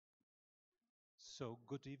So,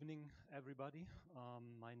 good evening, everybody.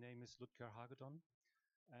 My name is Ludger Hagedorn,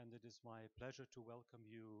 and it is my pleasure to welcome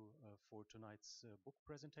you for tonight's book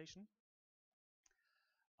presentation.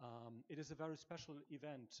 It is a very special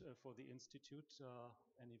event for the Institute,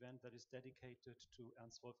 an event that is dedicated to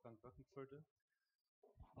Ernst Wolfgang Böckenförde,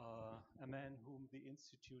 a man whom the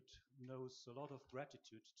Institute knows a lot of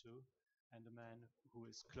gratitude to, and a man who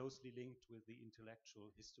is closely linked with the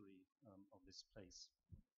intellectual history of this place.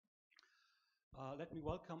 Let me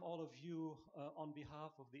welcome all of you on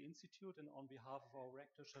behalf of the Institute and on behalf of our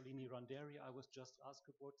rector, Shalini Randeri. I was just asked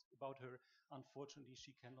about her. Unfortunately,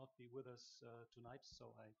 she cannot be with us tonight,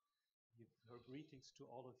 so I give her greetings to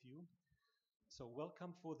all of you. So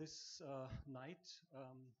welcome for this night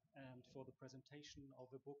and for the presentation of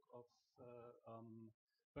a book of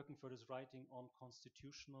Böckenförde's writing on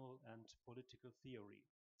constitutional and political theory.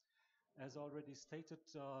 As already stated,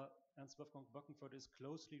 Ernst Wolfgang Böckenförde is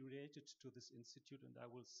closely related to this institute, and I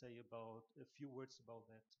will say a few words about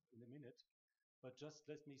that in a minute. But just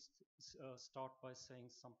let me start by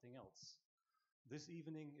saying something else. This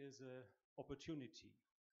evening is an opportunity,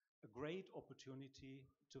 a great opportunity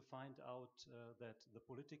to find out that the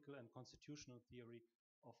political and constitutional theory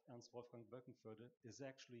of Ernst Wolfgang Böckenförde is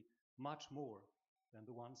actually much more than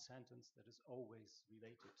the one sentence that is always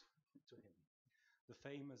related to him. The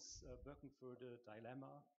famous Böckenförde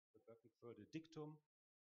dilemma, the Böckenförde dictum,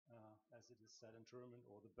 as it is said in German,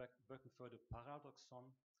 or the Böckenförde paradoxon.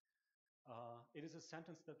 It is a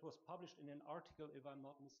sentence that was published in an article, if I'm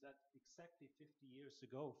not misled, exactly 50 years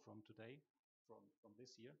ago from today, from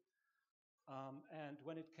this year. And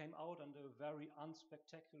when it came out under a very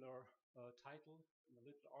unspectacular title, in a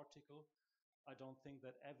little article, I don't think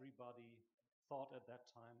that everybody thought at that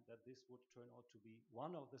time that this would turn out to be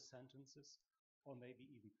one of the sentences, or maybe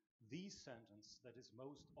even the sentence that is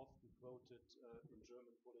most often quoted in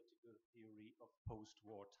German political theory of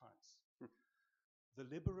post-war times. The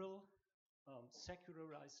liberal,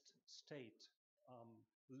 secularized state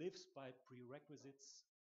lives by prerequisites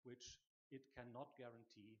which it cannot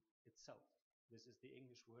guarantee itself. This is the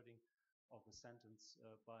English wording of the sentence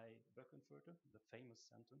by Böckenförde, the famous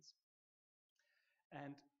sentence.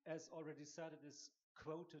 And as already said, it is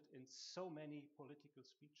quoted in so many political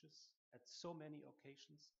speeches, at so many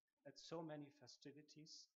occasions, at so many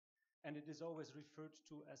festivities, and it is always referred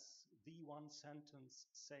to as the one sentence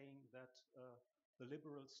saying that the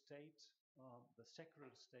liberal state, the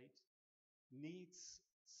secular state, needs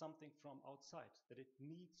something from outside, that it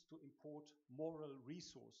needs to import moral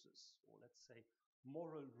resources, or let's say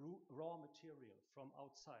moral raw material from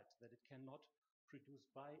outside, that it cannot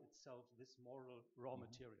produce by itself this moral raw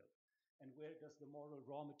material. And where does the moral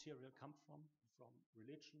raw material come from? From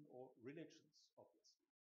religion or religions, obviously.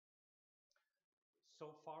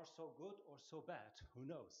 So far, so good, or so bad, who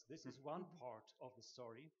knows? This is one part of the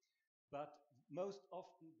story, but most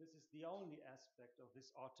often this is the only aspect of this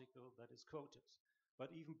article that is quoted. But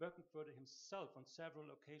even Böckenförde himself on several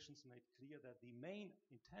occasions made clear that the main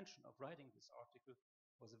intention of writing this article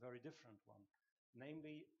was a very different one,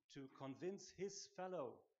 namely to convince his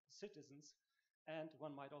fellow citizens, and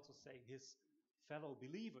one might also say his fellow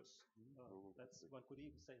believers, one could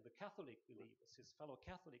even say the Catholic believers, his fellow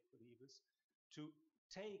Catholic believers, to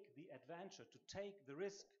take the adventure, to take the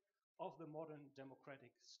risk of the modern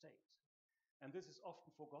democratic state. And this is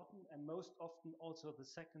often forgotten, and most often also the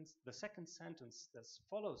second sentence that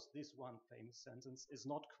follows this one famous sentence is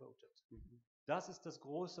not quoted. Das ist das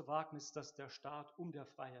große Wagnis, das der Staat der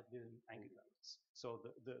Freiheit willen eingegangen ist. So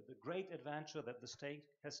the great adventure that the state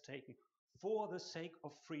has taken for the sake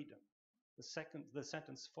of freedom. The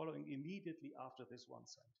sentence following immediately after this one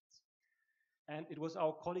sentence. And it was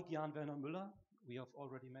our colleague Jan Werner Müller, we have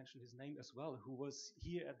already mentioned his name as well, who was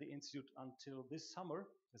here at the Institute until this summer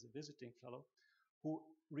as a visiting fellow, who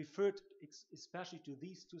referred especially to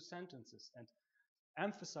these two sentences and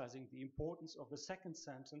emphasizing the importance of the second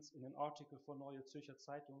sentence in an article for Neue Zürcher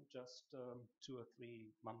Zeitung just 2 or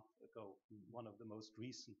 3 months ago, one of the most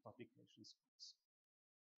recent publications.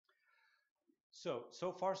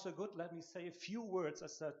 So far so good. Let me say a few words.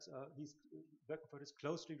 As said, Böckenförde is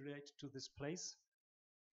closely related to this place.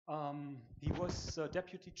 He was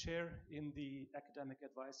deputy chair in the Academic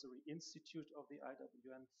Advisory Institute of the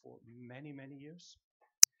IWM for many, many years.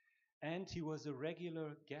 And he was a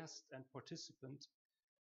regular guest and participant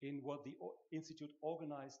in what the Institute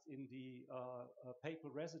organized in the papal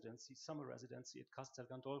residency, summer residency at Castel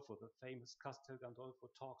Gandolfo, the famous Castel Gandolfo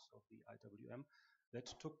talks of the IWM that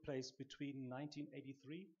took place between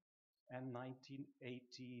 1983 and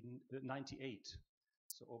 1998.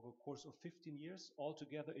 So over a course of 15 years,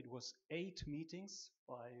 altogether it was 8 meetings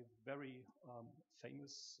by very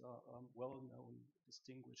famous, well-known,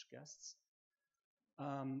 distinguished guests.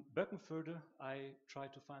 Böckenförde, I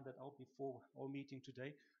tried to find that out before our meeting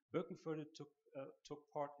today. Böckenförde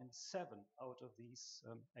took part in 7 out of these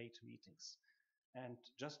 8 meetings. And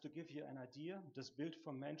just to give you an idea, das Bild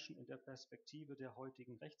vom Menschen in der Perspektive der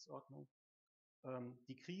heutigen Rechtsordnung,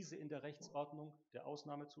 die Krise in der Rechtsordnung, der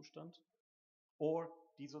Ausnahmezustand, or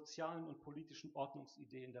die sozialen und politischen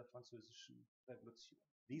Ordnungsideen der französischen Revolution.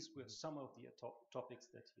 These were some of the topics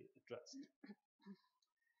that he addressed.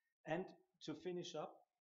 And to finish up,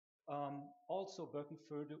 also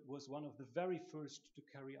Böckenförde was one of the very first to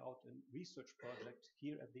carry out a research project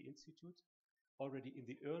here at the Institute, already in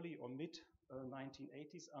the early or mid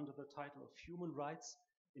 1980s under the title of Human Rights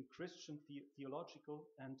in Christian Theological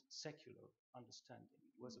and Secular Understanding.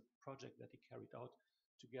 It was a project that he carried out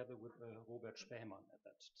together with Robert Spähmann at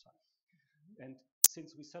that time. And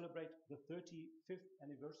since we celebrate the 35th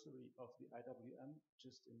anniversary of the IWM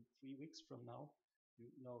just in 3 weeks from now,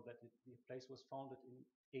 you know that the place was founded in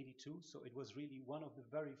 '82, so it was really one of the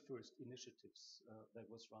very first initiatives that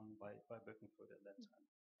was run by Böckenförde at that time.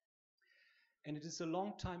 And it is a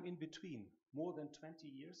long time in between, more than 20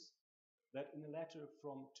 years, that in a letter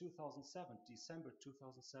from 2007, December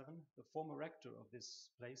 2007, the former rector of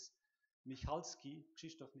this place,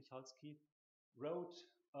 Krzysztof Michalski, wrote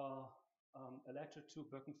a letter to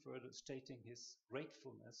Böckenförde stating his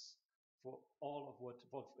gratefulness for all of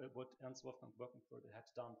what Ernst Wolfgang Böckenförde had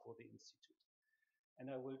done for the Institute.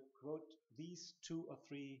 And I will quote these 2 or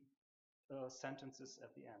 3 sentences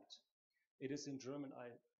at the end. It is in German,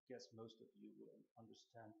 I guess most of you will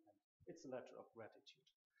understand. It's a letter of gratitude.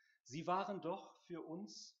 Sie waren doch für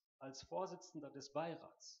uns als Vorsitzender des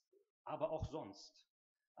Beirats, aber auch sonst,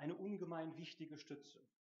 eine ungemein wichtige Stütze.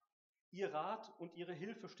 Ihr Rat und Ihre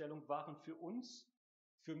Hilfestellung waren für uns,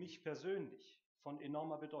 für mich persönlich, von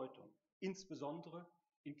enormer Bedeutung, insbesondere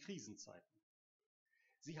in Krisenzeiten.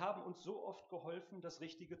 Sie haben uns so oft geholfen, das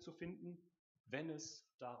Richtige zu finden, wenn es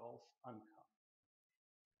darauf ankam.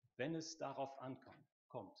 Wenn es darauf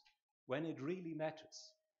kommt. When it really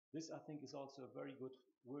matters. This, I think, is also a very good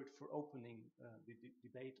word for opening the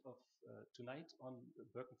debate of tonight on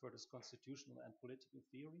Böckenförde's constitutional and political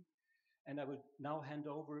theory. And I will now hand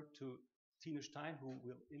over to Tine Stein, who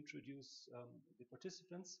will introduce the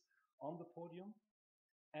participants on the podium.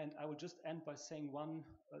 And I will just end by saying one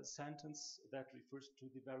sentence that refers to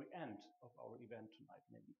the very end of our event tonight.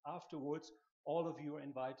 Maybe afterwards, all of you are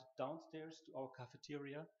invited downstairs to our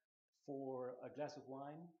cafeteria for a glass of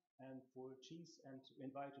wine and for cheese, and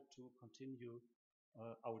invited to continue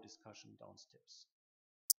our discussion downstairs.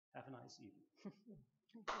 Have a nice evening.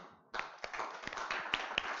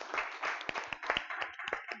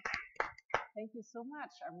 Thank you so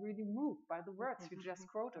much. I'm really moved by the words you just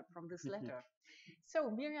quoted from this letter. So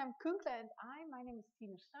Miriam Künkler and my name is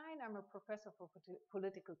Tine Stein. I'm a professor for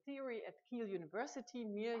political theory at Kiel University.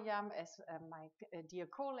 Miriam, as my dear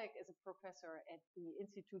colleague, is a professor at the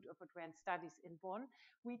Institute of Advanced Studies in Bonn.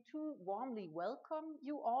 We too warmly welcome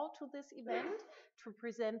you all to this event to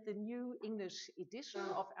present the new English edition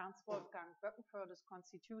of Ernst Wolfgang Böckenförde's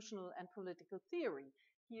Constitutional and Political Theory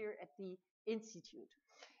here at the Institute.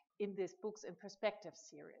 In this Books in Perspective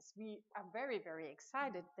series. We are very, very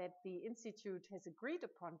excited that the Institute has agreed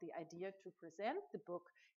upon the idea to present the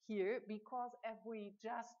book here because, as we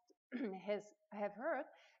just have heard,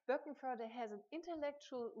 Böckenförde has an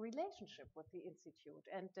intellectual relationship with the Institute.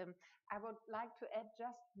 And I would like to add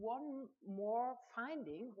just one more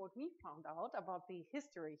finding, what we found out about the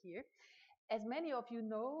history here. As many of you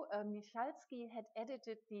know, Michalski had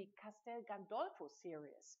edited the Castel Gandolfo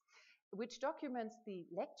series, which documents the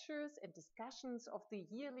lectures and discussions of the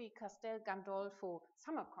yearly Castel Gandolfo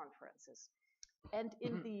summer conferences. And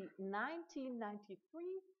in the 1993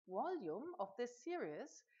 volume of this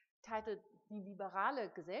series, titled Die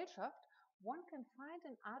liberale Gesellschaft, one can find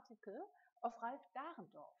an article of Ralf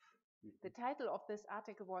Dahrendorf. The title of this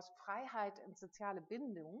article was Freiheit und soziale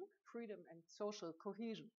Bindung, Freedom and Social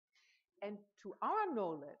Cohesion. And to our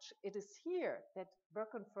knowledge, it is here that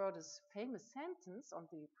Böckenförde's famous sentence on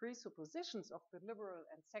the presuppositions of the liberal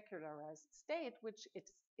and secularized state, which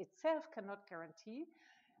it itself cannot guarantee,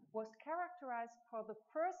 was characterized for the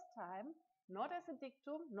first time, not as a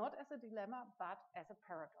dictum, not as a dilemma, but as a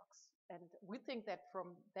paradox. And we think that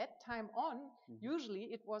from that time on,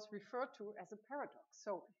 usually it was referred to as a paradox.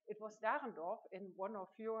 So it was Dahrendorf in one of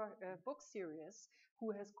your book series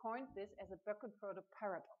who has coined this as a Böckenförde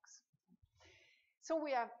paradox. So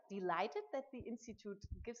we are delighted that the Institute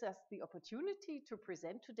gives us the opportunity to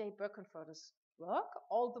present today Böckenförde's work.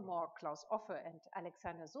 All the more Claus Offe and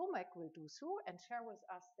Alexander Somek will do so and share with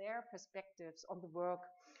us their perspectives on the work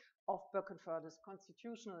of Böckenförde's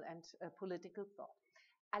constitutional and political thought.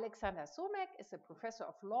 Alexander Somek is a professor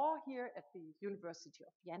of law here at the University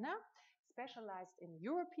of Vienna, specialized in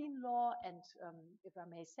European law and, if I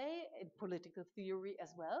may say, in political theory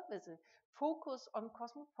as well, with a focus on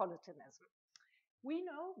cosmopolitanism. We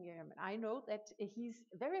know, Miriam and I know, that he's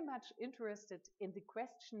very much interested in the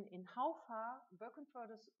question in how far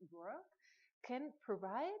Böckenförde's work can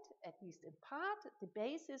provide, at least in part, the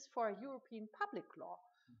basis for a European public law.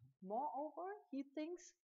 Moreover, he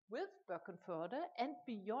thinks with Böckenförde and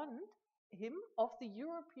beyond him of the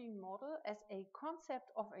European model as a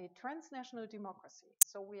concept of a transnational democracy.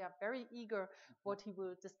 So we are very eager what he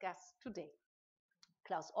will discuss today.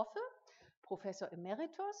 Claus Offe, Professor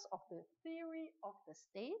Emeritus of the Theory of the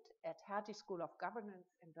State at Hertie School of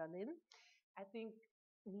Governance in Berlin, I think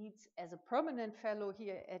needs as a permanent fellow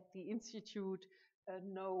here at the Institute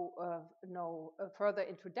no further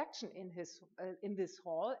introduction in this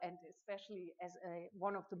hall, and especially as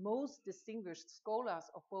one of the most distinguished scholars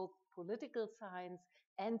of both political science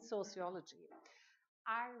and sociology.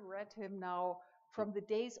 I read him now from the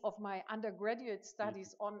days of my undergraduate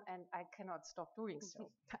studies on, and I cannot stop doing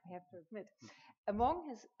so, I have to admit. Among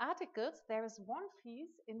his articles, there is one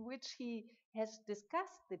piece in which he has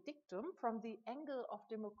discussed the dictum from the angle of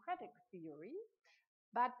democratic theory,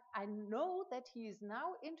 but I know that he is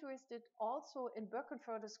now interested also in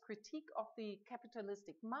Böckenförde's critique of the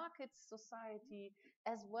capitalistic markets society,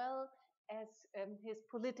 as well as his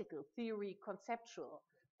political theory conceptual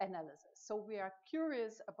analysis. So we are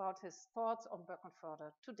curious about his thoughts on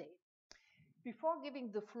Böckenförde today. Before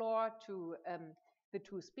giving the floor to the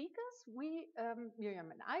two speakers,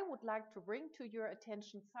 Miriam and I would like to bring to your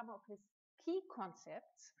attention some of his key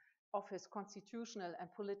concepts of his constitutional and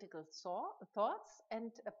political thoughts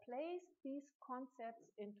and place these concepts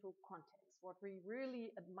into context. What we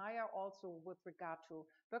really admire also with regard to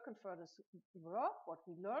Böckenförde's work, what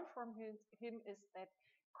we learn from him is that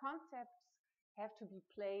concepts have to be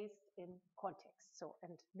placed in context. So,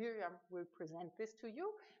 and Miriam will present this to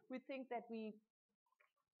you. We think that we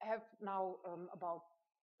have now about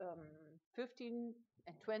 15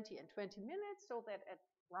 and 20 and 20 minutes, so that at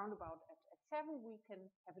roundabout at 7 we can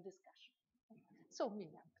have a discussion. So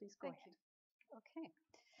Miriam, please go ahead. Okay.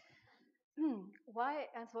 Why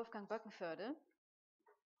Ernst Wolfgang Böckenförde?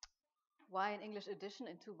 Why an English edition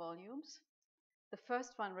in 2 volumes? The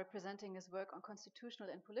first one representing his work on constitutional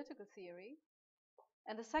and political theory,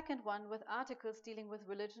 and the second one with articles dealing with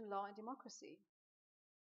religion, law, and democracy.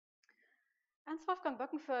 Ernst Wolfgang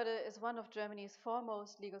Böckenförde is one of Germany's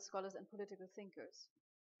foremost legal scholars and political thinkers.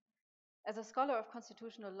 As a scholar of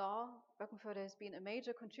constitutional law, Böckenförde has been a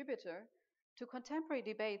major contributor to contemporary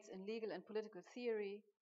debates in legal and political theory,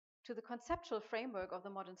 to the conceptual framework of the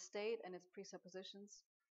modern state and its presuppositions,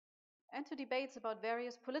 and to debates about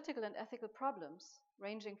various political and ethical problems,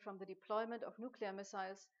 ranging from the deployment of nuclear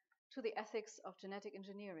missiles to the ethics of genetic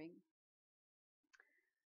engineering.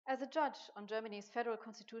 As a judge on Germany's Federal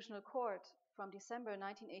Constitutional Court from December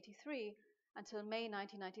 1983 until May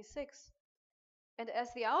 1996, and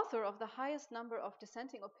as the author of the highest number of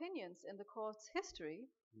dissenting opinions in the court's history,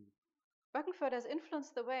 Böckenförde has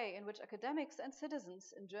influenced the way in which academics and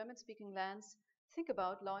citizens in German-speaking lands think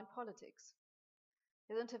about law and politics.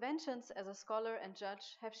 His interventions as a scholar and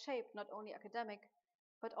judge have shaped not only academic,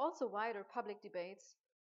 but also wider public debates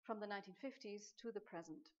from the 1950s to the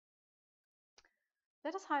present.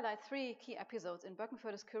 Let us highlight 3 key episodes in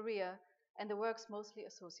Böckenförde's career and the works mostly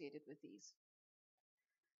associated with these.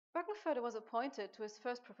 Böckenförde was appointed to his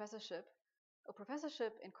first professorship, a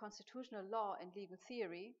professorship in constitutional law and legal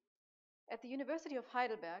theory, at the University of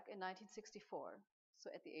Heidelberg in 1964, so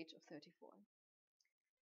at the age of 34.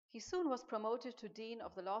 He soon was promoted to Dean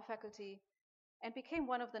of the Law Faculty and became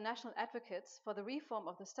one of the national advocates for the reform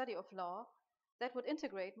of the study of law that would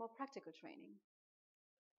integrate more practical training.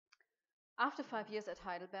 After 5 years at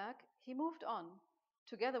Heidelberg, he moved on,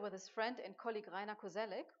 together with his friend and colleague Rainer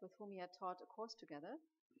Koselleck, with whom he had taught a course together,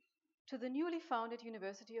 to the newly founded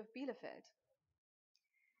University of Bielefeld.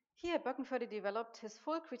 Here, Böckenförde developed his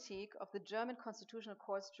full critique of the German Constitutional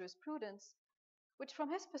Court's jurisprudence, which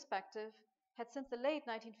from his perspective had since the late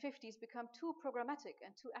 1950s become too programmatic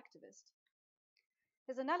and too activist.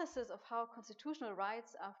 His analysis of how constitutional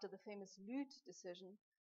rights after the famous Lüth decision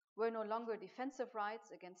were no longer defensive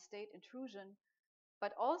rights against state intrusion,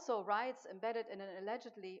 but also rights embedded in an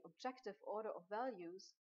allegedly objective order of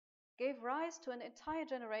values, gave rise to an entire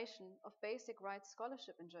generation of basic rights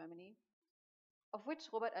scholarship in Germany, of which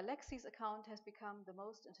Robert Alexi's account has become the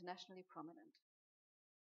most internationally prominent.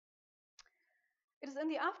 It is in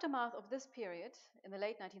the aftermath of this period, in the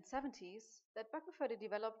late 1970s, that Böckenförde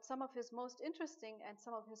developed some of his most interesting and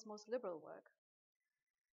some of his most liberal work.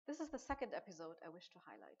 This is the second episode I wish to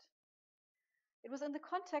highlight. It was in the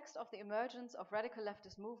context of the emergence of radical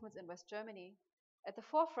leftist movements in West Germany, at the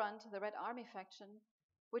forefront the Red Army faction,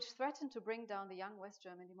 which threatened to bring down the young West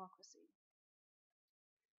German democracy.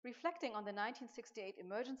 Reflecting on the 1968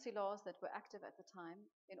 emergency laws that were active at the time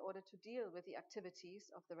in order to deal with the activities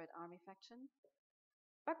of the Red Army faction,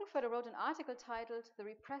 Böckenförde wrote an article titled "The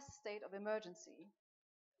Repressed State of Emergency."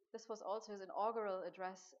 This was also his inaugural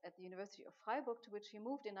address at the University of Freiburg, to which he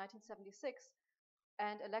moved in 1976,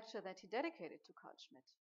 and a lecture that he dedicated to Carl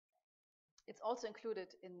Schmitt. It's also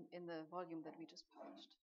included in the volume that we just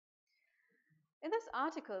published. In this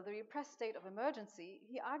article, The Repressed State of Emergency,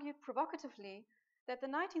 he argued provocatively that the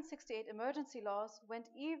 1968 emergency laws went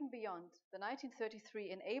even beyond the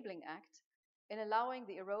 1933 Enabling Act in allowing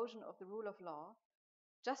the erosion of the rule of law,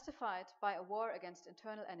 justified by a war against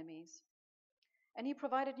internal enemies. And he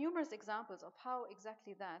provided numerous examples of how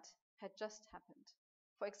exactly that had just happened.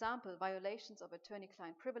 For example, violations of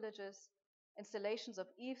attorney-client privileges, installations of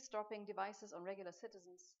eavesdropping devices on regular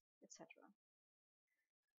citizens, etc.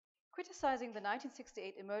 Criticizing the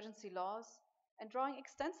 1968 emergency laws and drawing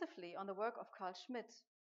extensively on the work of Carl Schmitt,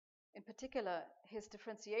 in particular his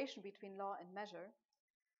differentiation between law and measure,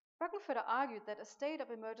 Böckenförde argued that a state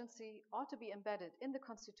of emergency ought to be embedded in the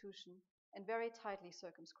Constitution and very tightly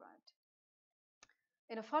circumscribed.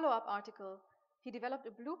 In a follow-up article, he developed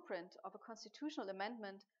a blueprint of a constitutional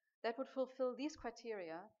amendment that would fulfill these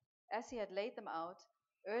criteria as he had laid them out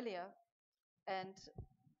earlier, and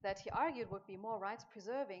that he argued would be more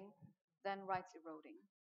rights-preserving than rights-eroding.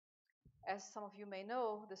 As some of you may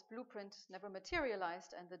know, this blueprint never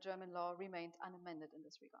materialized and the German law remained unamended in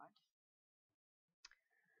this regard.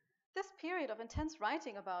 This period of intense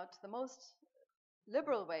writing about the most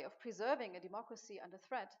liberal way of preserving a democracy under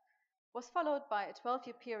threat was followed by a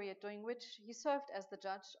 12-year period during which he served as the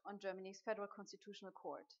judge on Germany's Federal Constitutional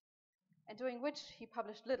Court, and during which he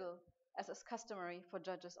published little, as is customary for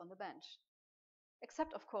judges on the bench,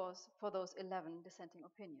 except, of course, for those 11 dissenting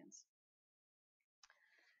opinions.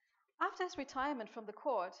 After his retirement from the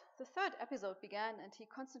court, the third episode began, and he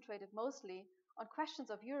concentrated mostly on questions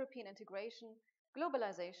of European integration,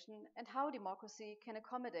 globalization, and how democracy can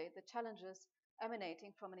accommodate the challenges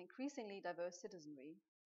emanating from an increasingly diverse citizenry.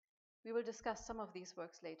 We will discuss some of these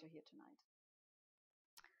works later here tonight.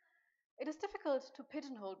 It is difficult to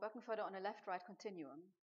pigeonhole Böckenförde on a left-right continuum.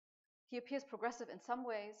 He appears progressive in some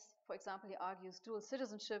ways. For example, he argues dual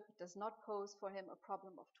citizenship does not pose for him a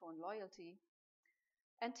problem of torn loyalty.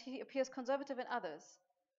 And he appears conservative in others.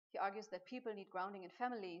 He argues that people need grounding in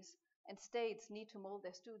families and states need to mold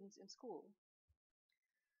their students in school.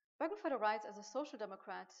 Böckenförde writes as a social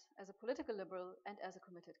democrat, as a political liberal, and as a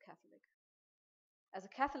committed Catholic. As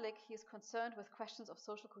a Catholic, he is concerned with questions of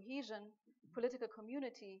social cohesion, political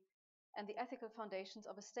community, and the ethical foundations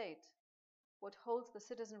of a state. What holds the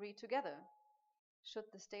citizenry together? Should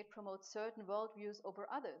the state promote certain worldviews over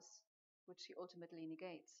others, which he ultimately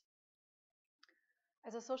negates?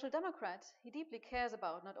 As a social democrat, he deeply cares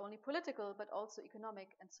about not only political but also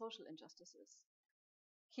economic and social injustices.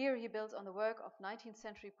 Here he builds on the work of 19th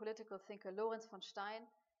century political thinker Lorenz von Stein,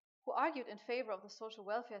 who argued in favor of the social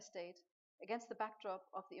welfare state against the backdrop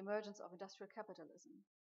of the emergence of industrial capitalism.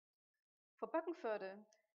 For Böckenförde,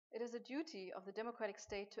 it is a duty of the democratic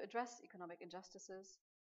state to address economic injustices,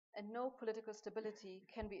 and no political stability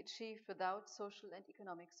can be achieved without social and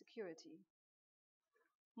economic security.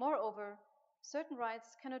 Moreover, certain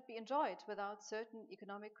rights cannot be enjoyed without certain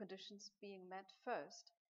economic conditions being met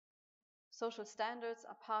first. Social standards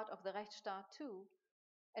are part of the Rechtsstaat too,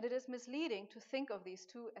 and it is misleading to think of these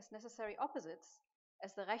two as necessary opposites,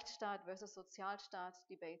 as the Rechtsstaat versus Sozialstaat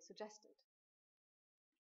debate suggested.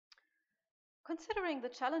 Considering the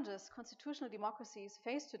challenges constitutional democracies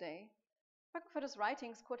face today, Böckenförde's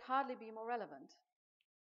writings could hardly be more relevant.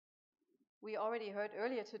 We already heard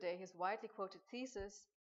earlier today his widely quoted thesis,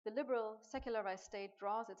 "The liberal, secularized state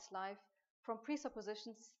draws its life from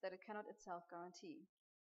presuppositions that it cannot itself guarantee."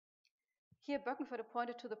 Here Böckenförde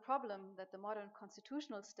pointed to the problem that the modern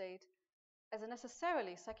constitutional state, as a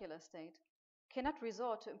necessarily secular state, cannot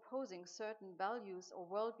resort to imposing certain values or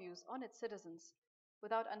worldviews on its citizens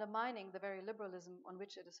without undermining the very liberalism on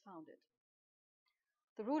which it is founded.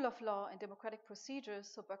 The rule of law and democratic procedures,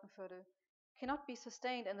 so Böckenförde, cannot be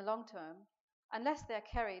sustained in the long term unless they are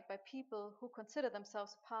carried by people who consider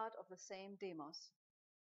themselves part of the same demos.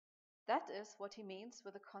 That is what he means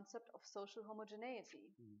with the concept of social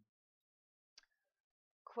homogeneity.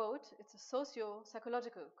 Quote, "It's a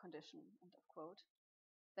socio-psychological condition," end of quote,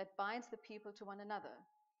 that binds the people to one another,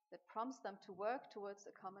 that prompts them to work towards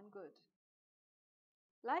a common good.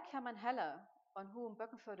 Like Hermann Heller, on whom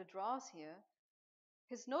Böckenförde draws here,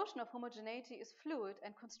 his notion of homogeneity is fluid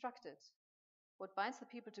and constructed. What binds the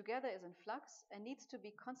people together is in flux and needs to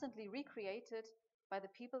be constantly recreated by the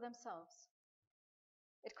people themselves.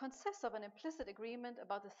 It consists of an implicit agreement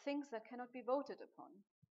about the things that cannot be voted upon.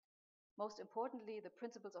 Most importantly, the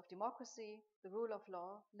principles of democracy, the rule of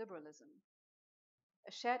law, liberalism.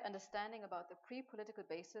 A shared understanding about the pre-political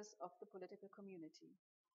basis of the political community.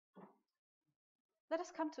 Let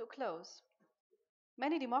us come to a close.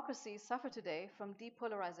 Many democracies suffer today from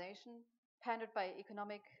depolarization, pandered by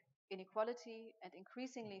economic inequality and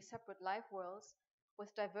increasingly separate life worlds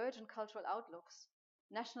with divergent cultural outlooks,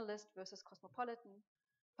 nationalist versus cosmopolitan,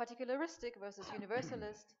 particularistic versus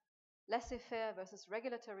universalist, laissez-faire versus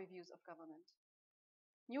regulatory views of government.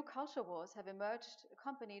 New culture wars have emerged,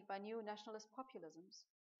 accompanied by new nationalist populisms.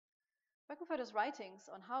 Böckenförde's writings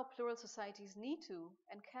on how plural societies need to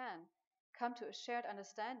and can come to a shared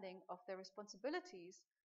understanding of their responsibilities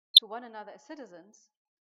to one another as citizens,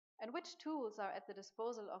 and which tools are at the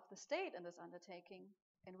disposal of the state in this undertaking,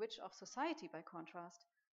 and which of society, by contrast,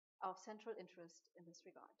 are of central interest in this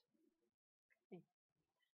regard.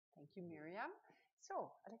 Thank you, Miriam.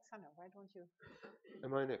 So, Alexander, why don't you?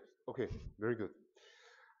 Am I next? Okay, very good.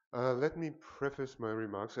 Let me preface my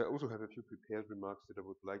remarks. I also have a few prepared remarks that I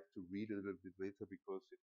would like to read a little bit later because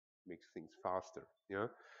it makes things faster. Yeah,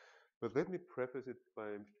 but let me preface it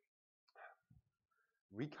by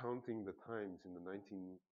recounting the times in the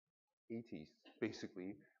 1980s,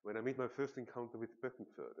 basically, when I made my first encounter with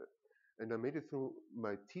Böckenförde. And I made it through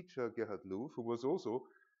my teacher, Gerhard Loof, who was also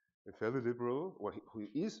a fairly liberal, or who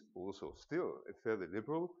is also still a fairly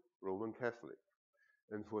liberal Roman Catholic.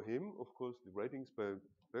 And for him, of course, the writings by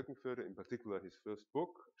Böckenförde, in particular his first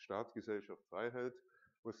book, Staatsgesellschaft Freiheit,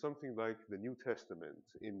 was something like the New Testament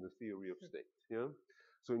in the theory of state. Yeah?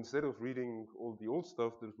 So instead of reading all the old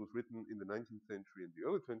stuff that was written in the 19th century and the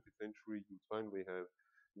early 20th century, you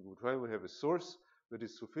would finally have a source that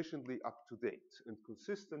is sufficiently up to date and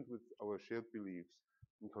consistent with our shared beliefs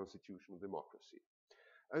in constitutional democracy.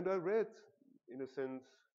 And I read, in a sense,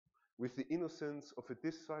 with the innocence of a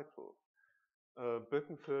disciple,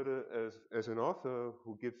 Böckenförde as an author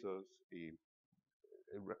who gives us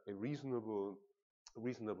a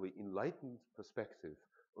reasonably enlightened perspective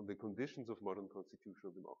on the conditions of modern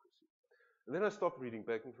constitutional democracy. And then I stopped reading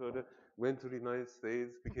Böckenförde, went to the United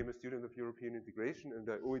States, became a student of European integration, and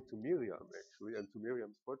I owe it to Miriam, actually, and to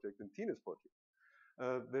Miriam's project and Tina's project,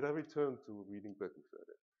 that I returned to reading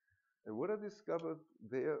Böckenförde. And what I discovered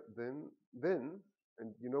there then,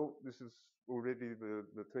 and you know, this is already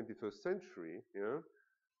the 21st century, yeah,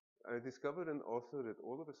 I discovered an author that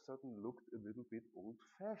all of a sudden looked a little bit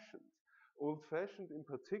old-fashioned. Old-fashioned in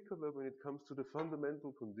particular when it comes to the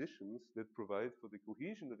fundamental conditions that provide for the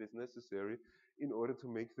cohesion that is necessary in order to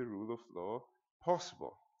make the rule of law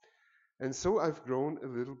possible. And so I've grown a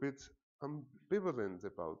little bit ambivalent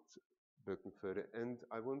about Böckenförde, and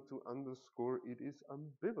I want to underscore it is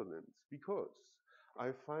ambivalent because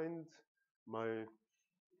I find my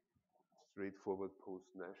straightforward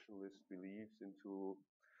post-nationalist beliefs into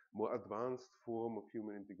more advanced form of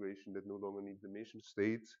human integration that no longer need the nation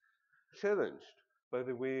state challenged by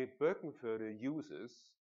the way Böckenförde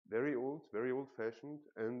uses very old-fashioned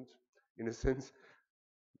and, in a sense,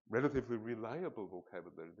 relatively reliable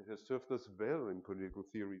vocabulary that has served us well in political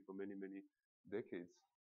theory for many, many decades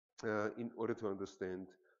in order to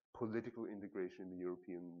understand political integration in the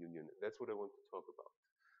European Union. That's what I want to talk about.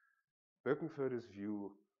 Böckenförde's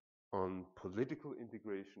view on political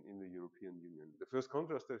integration in the European Union. The first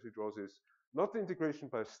contrast that he draws is not the integration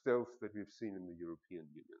by stealth that we've seen in the European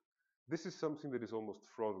Union. This is something that is almost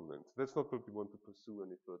fraudulent. That's not what we want to pursue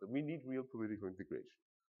any further. We need real political integration.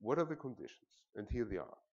 What are the conditions? And here they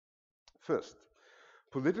are. First,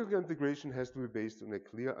 political integration has to be based on a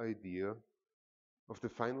clear idea of the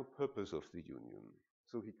final purpose of the Union.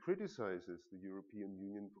 So he criticizes the European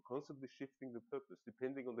Union for constantly shifting the purpose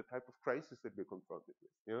depending on the type of crisis that we're confronted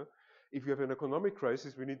with. Yeah? If we have an economic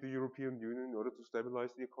crisis, we need the European Union in order to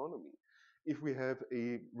stabilize the economy. If we have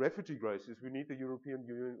a refugee crisis, we need the European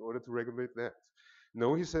Union in order to regulate that.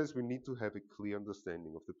 No, he says we need to have a clear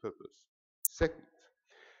understanding of the purpose. Second,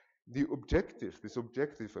 this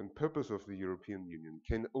objective and purpose of the European Union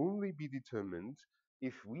can only be determined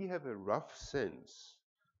if we have a rough sense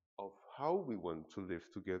of how we want to live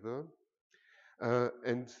together,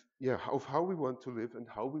 of how we want to live and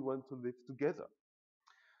how we want to live together.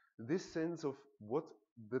 This sense of what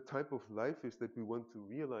the type of life is that we want to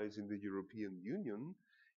realize in the European Union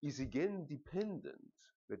is again dependent,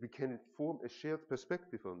 that we can form a shared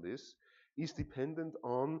perspective on this, is dependent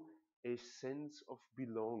on a sense of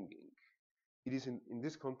belonging. It is in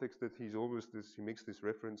this context that he makes this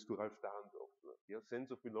reference to Ralph Dahrendorf. Yeah,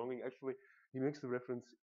 sense of belonging. Actually, he makes the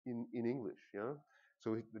reference in English. Yeah,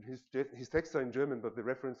 so his texts are in German, but the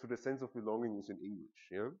reference to the sense of belonging is in English.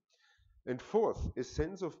 Yeah, and fourth, a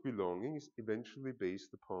sense of belonging is eventually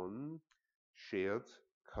based upon shared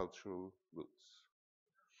cultural roots.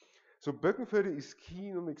 So Böckenförde is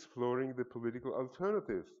keen on exploring the political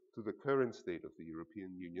alternative to the current state of the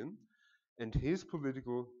European Union, and his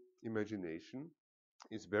political imagination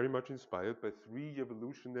is very much inspired by three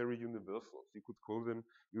evolutionary universals. You could call them,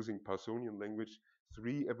 using Parsonian language,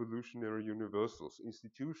 three evolutionary universals,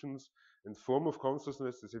 institutions and form of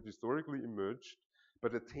consciousness that have historically emerged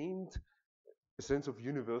but attained a sense of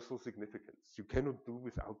universal significance. You cannot do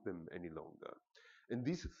without them any longer. And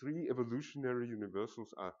these three evolutionary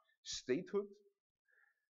universals are statehood,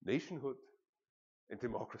 nationhood, and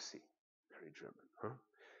democracy. Very German, huh?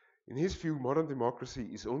 In his view, modern democracy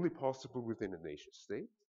is only possible within a nation state.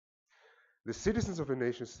 The citizens of a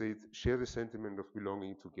nation state share the sentiment of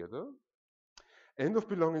belonging together and of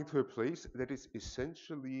belonging to a place that is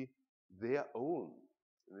essentially their own.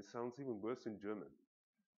 And it sounds even worse in German.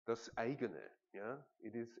 Das eigene. Yeah?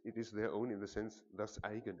 It is their own in the sense, das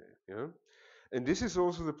eigene. Yeah? And this is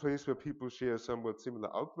also the place where people share a somewhat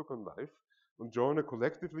similar outlook on life and draw on a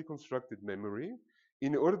collectively constructed memory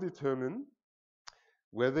in order to determine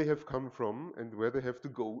where they have come from and where they have to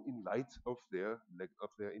go in light of their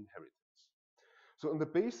inheritance. So on the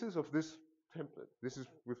basis of this template, this is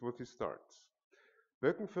with what he starts.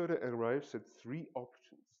 Böckenförde arrives at three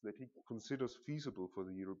options that he considers feasible for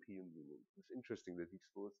the European Union. It's interesting that he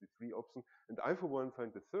explores the three options, and I, for one,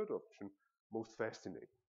 find the third option most fascinating.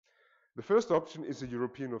 The first option is a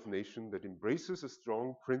European of nations that embraces a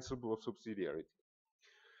strong principle of subsidiarity.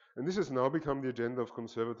 And this has now become the agenda of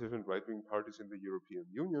conservative and right-wing parties in the European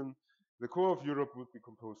Union. The core of Europe would be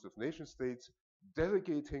composed of nation states,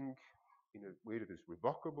 delegating, in a way that is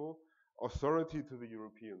revocable, authority to the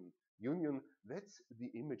European Union. That's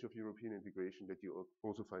the image of European integration that you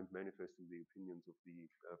also find manifest in the opinions of the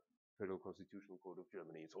Federal Constitutional Court of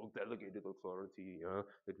Germany. It's all delegated authority,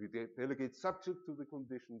 that we delegate subject to the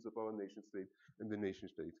conditions of our nation state, and the nation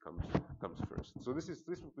state comes first. So this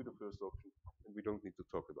would be the first option, and we don't need to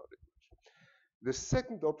talk about it much. The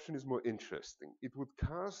second option is more interesting. It would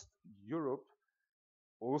cast Europe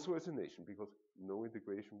also as a nation, because no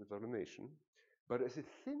integration without a nation, but as a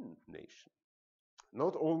thin nation.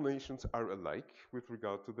 Not all nations are alike with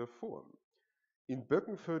regard to their form. In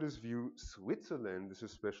Böckenförde's view, Switzerland is a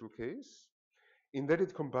special case in that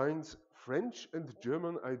it combines French and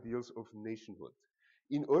German ideals of nationhood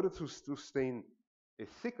in order to sustain a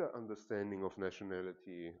thicker understanding of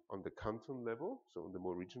nationality on the canton level, so on the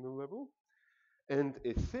more regional level, and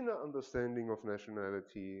a thinner understanding of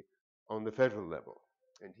nationality on the federal level.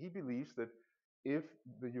 And he believes that if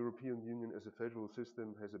the European Union as a federal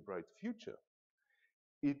system has a bright future,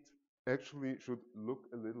 it actually should look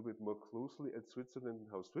a little bit more closely at Switzerland and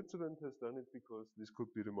how Switzerland has done it, because this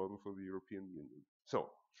could be the model for the European Union. So,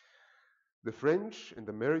 the French and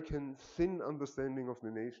American thin understanding of the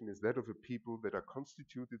nation is that of a people that are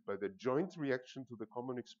constituted by their joint reaction to the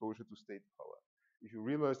common exposure to state power. If you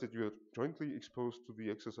realize that you are jointly exposed to the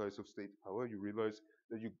exercise of state power, you realize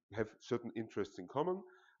that you have certain interests in common.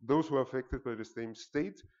 Those who are affected by the same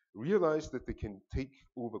state realize that they can take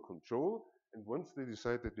over control, and once they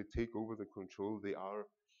decide that they take over the control, they are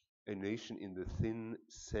a nation in the thin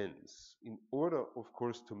sense. In order, of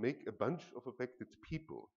course, to make a bunch of affected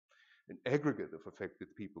people, an aggregate of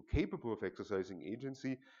affected people capable of exercising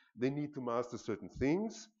agency, they need to master certain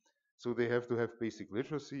things. So they have to have basic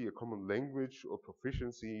literacy, a common language, or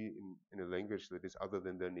proficiency in a language that is other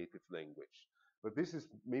than their native language. But this is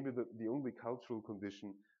maybe the only cultural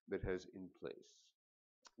condition that has in place.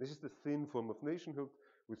 This is the thin form of nationhood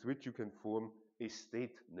with which you can form a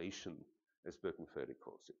state nation, as Böckenförde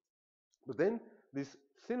calls it. But then this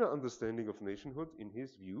thinner understanding of nationhood, in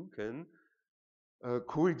his view, can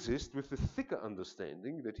coexist with the thicker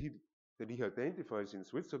understanding that he identifies in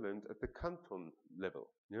Switzerland at the canton level.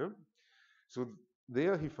 Yeah? So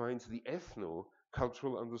there he finds the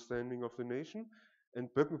ethno-cultural understanding of the nation, and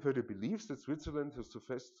Böckenförde believes that Switzerland has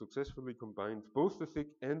successfully combined both the thick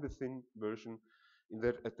and the thin version, in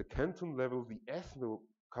that at the canton level, the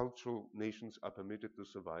ethno-cultural nations are permitted to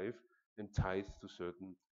survive and tithe to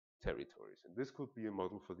certain territories. And this could be a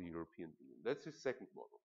model for the European Union. That's his second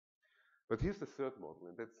model. But here's the third model,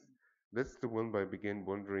 and that's the one where I began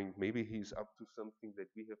wondering, maybe he's up to something that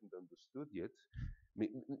we haven't understood yet.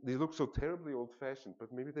 They look so terribly old-fashioned,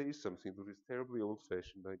 but maybe there is something to this terribly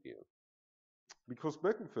old-fashioned idea. Because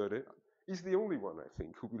Böckenförde is the only one, I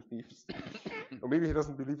think, who believes, or maybe he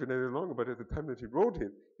doesn't believe it any longer, but at the time that he wrote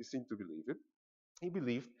it, he seemed to believe it. He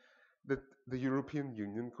believed that the European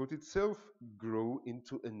Union could itself grow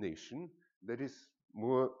into a nation that is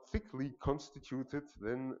more thickly constituted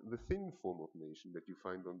than the thin form of nation that you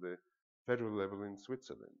find on the federal level in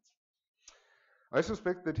Switzerland. I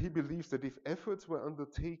suspect that he believes that if efforts were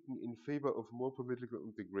undertaken in favor of more political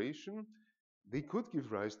integration, they could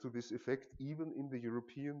give rise to this effect even in the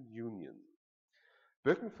European Union.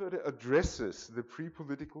 Böckenförde addresses the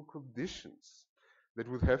pre-political conditions that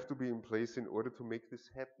would have to be in place in order to make this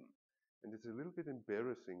happen. And it's a little bit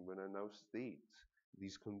embarrassing when I now state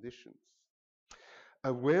these conditions.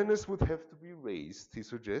 Awareness would have to be raised, he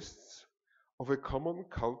suggests, of a common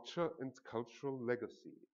culture and cultural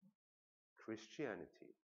legacy.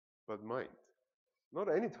 Christianity, but mind, not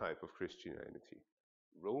any type of Christianity,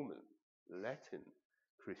 Roman, Latin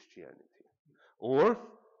Christianity, or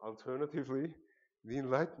alternatively, the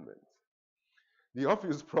Enlightenment. The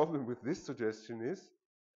obvious problem with this suggestion is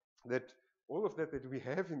that all of that we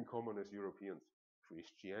have in common as Europeans,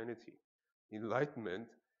 Christianity, Enlightenment,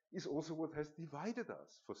 is also what has divided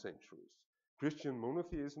us for centuries. Christian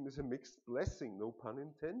monotheism is a mixed blessing, no pun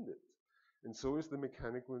intended. And so is the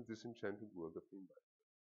mechanical and disenchanted world of the Enlightenment.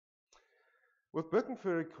 What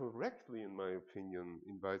Böckenförde correctly, in my opinion,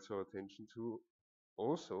 invites our attention to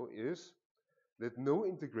also is that no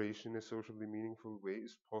integration in a socially meaningful way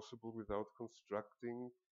is possible without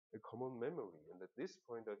constructing a common memory. And at this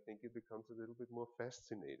point, I think it becomes a little bit more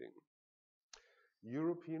fascinating.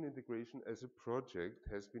 European integration as a project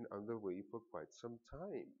has been underway for quite some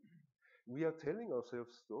time. We are telling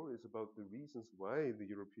ourselves stories about the reasons why the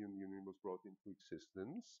European Union was brought into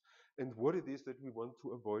existence and what it is that we want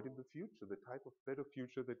to avoid in the future, the type of better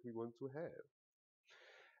future that we want to have.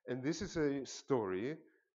 And this is a story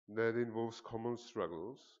that involves common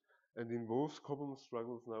struggles and involves common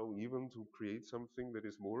struggles now even to create something that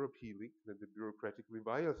is more appealing than the bureaucratic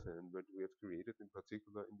leviathan that we have created, in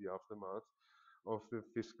particular in the aftermath of the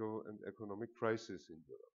fiscal and economic crisis in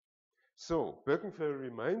Europe. So, Böckenförde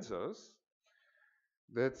reminds us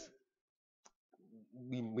that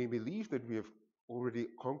we believe that we have already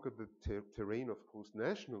conquered the terrain of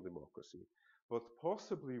post-national democracy, but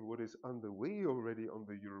possibly what is underway already on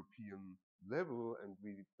the European level, and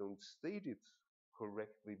we don't state it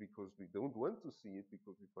correctly because we don't want to see it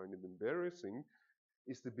because we find it embarrassing,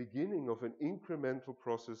 is the beginning of an incremental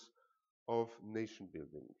process of nation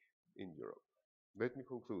building in Europe. Let me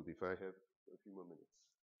conclude, if I have a few more minutes.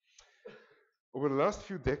 Over the last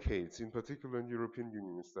few decades, in particular in European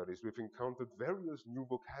Union studies, we've encountered various new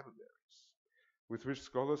vocabularies with which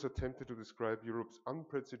scholars attempted to describe Europe's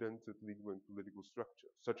unprecedented legal and political structure,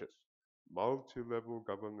 such as multi-level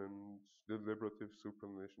governance, deliberative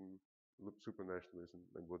supranationalism,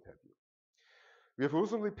 and what have you. We have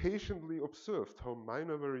also patiently observed how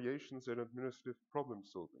minor variations in administrative problem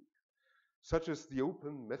solving, such as the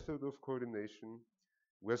open method of coordination,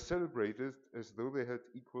 were celebrated as though they had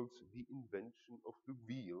equaled the invention of the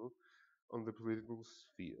wheel on the political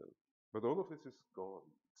sphere. But all of this is gone.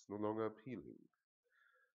 It's no longer appealing.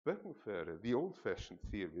 Böckenförde, the old-fashioned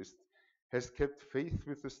theorist, has kept faith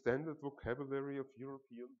with the standard vocabulary of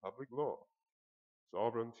European public law.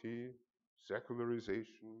 Sovereignty,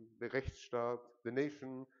 secularization, the Rechtsstaat, the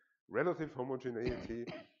nation, relative homogeneity,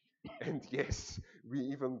 and yes, we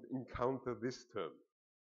even encounter this term,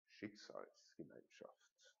 Schicksalsgemeinschaft.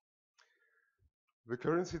 The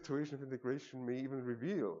current situation of integration may even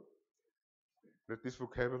reveal that this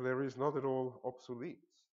vocabulary is not at all obsolete.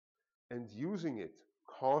 And using it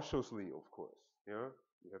cautiously, of course, yeah,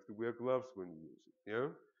 we have to wear gloves when we use it,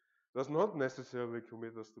 yeah, does not necessarily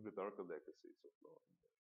commit us to the darker legacies of law.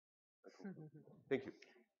 Thank you.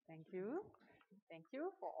 Thank you. Thank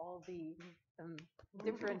you for all the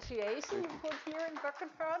differentiation you put here in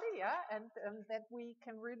Böckenförde, yeah, and that we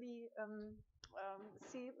can really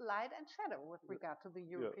see light and shadow with regard to the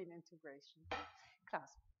European integration.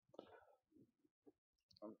 Claus.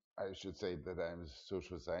 I should say that I'm a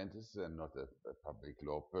social scientist and not a public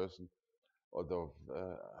law person, although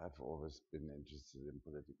I've always been interested in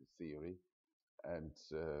political theory, and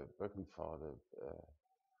Böckenförde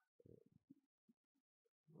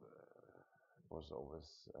was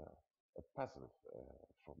always a puzzle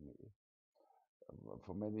for me,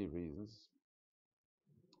 for many reasons.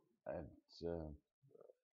 And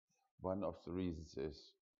one of the reasons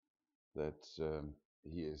is that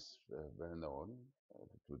he is well known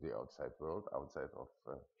to the outside world, outside of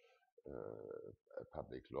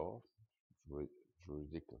public law,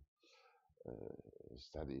 juridical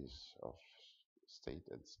studies of state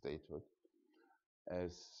and statehood,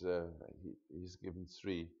 as he's given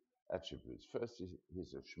three attributes. First,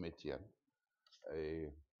 he's a Schmidtian,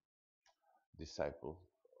 a disciple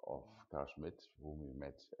of Carl Schmitt, whom he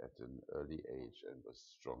met at an early age and was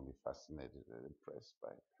strongly fascinated and impressed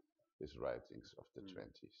by his writings of the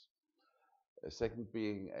 20s. Second,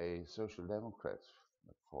 being a social democrat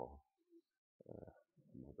for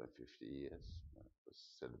more than 50 years, was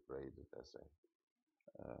celebrated as an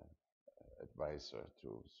advisor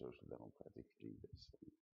to social democratic leaders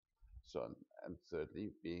and so on. And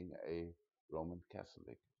thirdly, being a Roman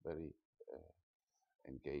Catholic, very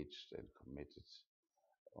engaged and committed,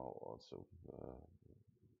 also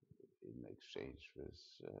in exchange with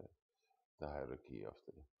the hierarchy of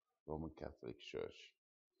the Roman Catholic Church.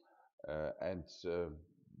 And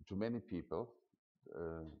to many people,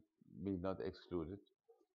 me not excluded,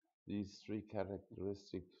 these three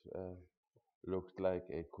characteristics looked like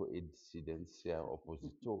a coincidentia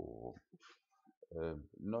oppositorum,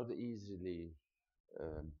 not easily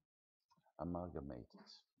amalgamated.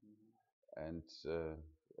 And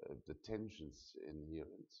the tensions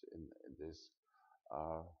inherent in this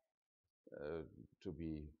are to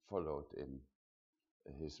be followed in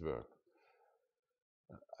his work.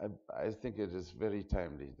 I think it is very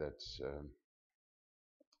timely that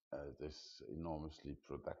this enormously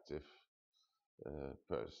productive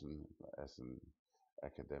person, as an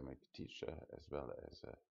academic teacher as well as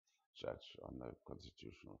a judge on the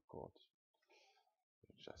Constitutional Court,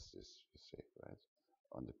 justice, we say, right,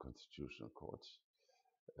 on the Constitutional Court,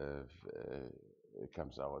 it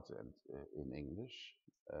comes out and in English,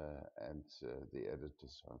 and the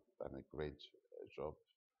editors have done a great job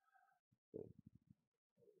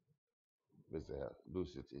with their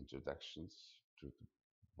lucid introductions to the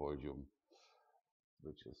volume,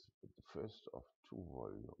 which is the first of two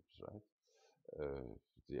volumes, right?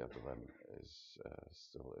 The other one is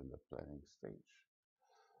still in the planning stage.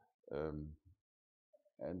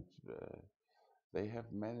 And they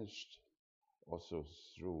have managed also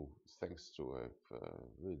through, thanks to a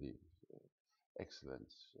really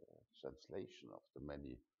excellent translation of the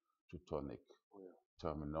many Teutonic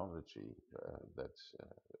terminology that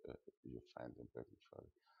you find in Böckenförde.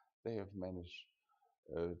 They have managed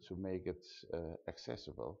to make it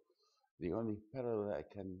accessible. The only parallel I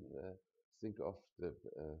can think of the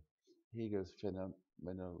Hegel's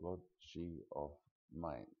phenomenology of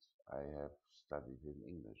mind. I have studied in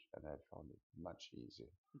English and I found it much easier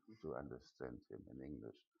to understand him in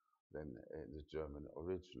English than in the German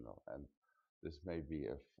original, and this may be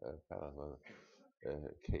a parallel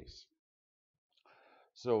case.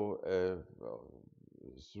 So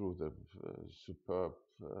through the superb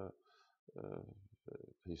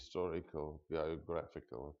historical,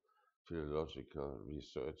 biographical, philological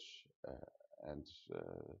research, and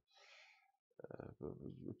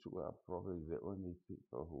you two are probably the only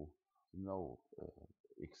people who know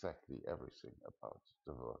exactly everything about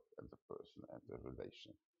the work and the person and the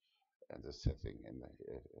relation and the setting in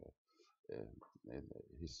the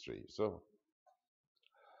history. So,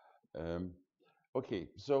 okay,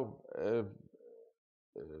 so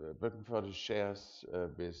Böckenförde shares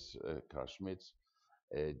with Carl Schmitt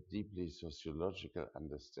a deeply sociological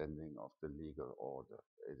understanding of the legal order.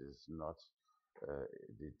 It is not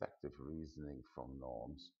deductive reasoning from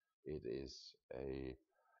norms. It is a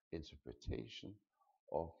interpretation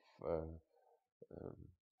of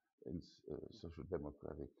in social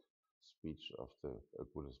democratic speech of the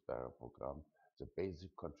Gullisberger program, the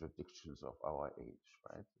basic contradictions of our age,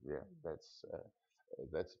 right? Yeah, that's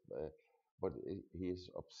what he is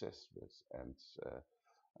obsessed with, and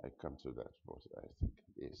I come to that, what I think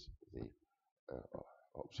is the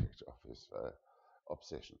object of his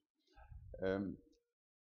obsession.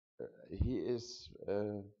 He is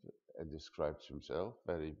and describes himself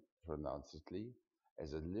very pronouncedly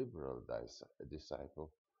as a liberal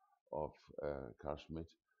disciple of Carl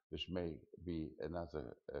Schmitt, which may be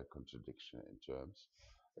another contradiction in terms.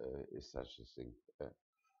 Is such a thing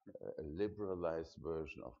a liberalized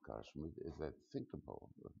version of Carl Schmitt? Is that thinkable,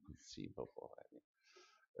 conceivable?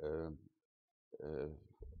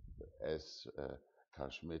 As Carl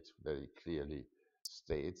Schmitt very clearly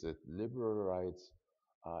states, that liberal rights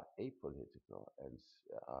are apolitical and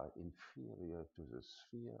are inferior to the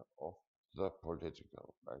sphere of the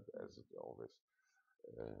political, right? As it always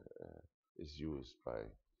is used by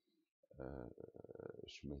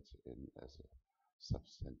Schmitt as a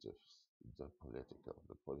substantive, the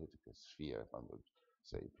political sphere, I would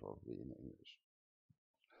say probably in English.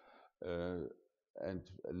 And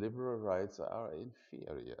liberal rights are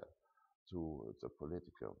inferior to the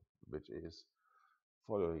political, which is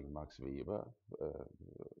following Max Weber,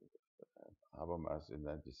 Habermas in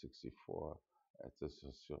 1964 at the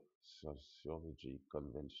Sociology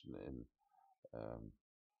Convention in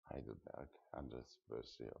Heidelberg, 100th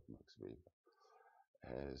birthday of Max Weber,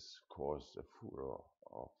 has caused a furor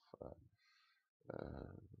of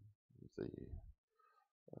the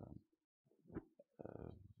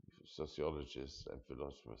sociologists and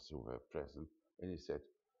philosophers who were present, and he said,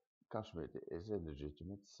 Carl Schmitt is a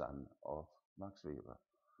legitimate son of Max Weber.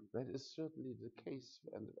 That is certainly the case,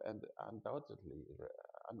 and undoubtedly,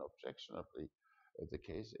 unobjectionably, the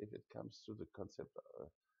case if it comes to the concept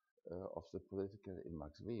of the political in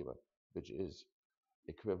Max Weber, which is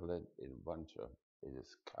equivalent in one term. It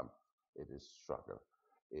is Kampf, it is struggle,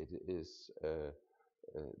 it is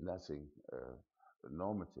nothing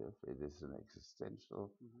normative, it is an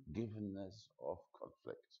existential givenness of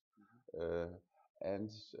conflict.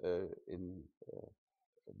 And in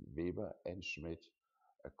Weber and Schmitt,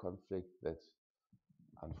 a conflict that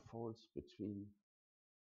unfolds between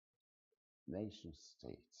nation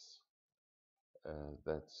states,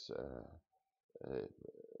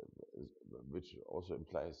 which also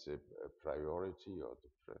implies a priority or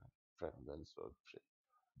the prevalence or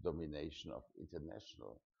domination of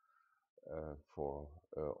international for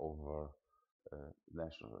over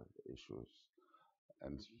national issues,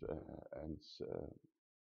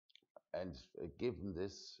 and given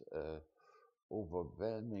this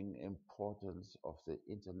overwhelming importance of the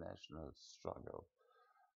international struggle,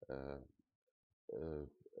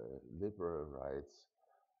 liberal rights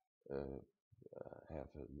have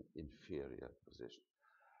an inferior position.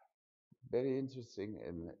 Very interesting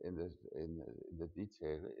in the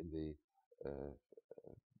detail in the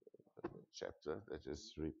chapter that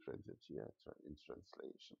is reprinted here in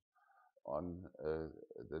translation on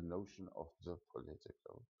the notion of the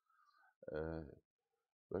political.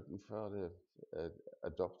 Böckenförde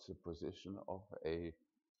adopts the position of an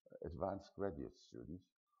advanced graduate student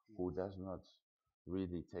who does not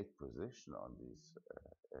really take position on these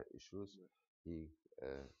issues. He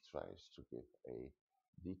tries to give a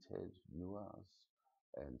detailed, nuanced,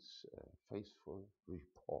 and faithful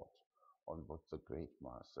report on what the great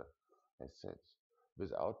master has said,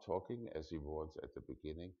 without talking, as he warns at the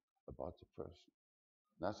beginning, about the person.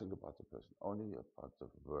 Nothing about the person, only about the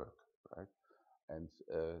work, right? And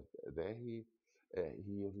there he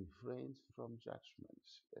refrains from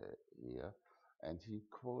judgment here, and he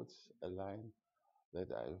quotes a line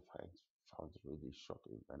that I found really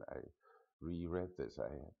shocking when I reread this. I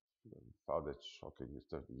found it shocking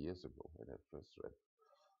 30 years ago when I first read.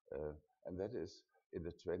 And that is, in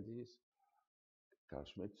the 20s, Carl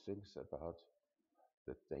Schmitt thinks about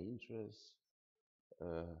the dangers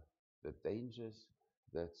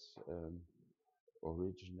that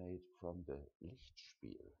originate from the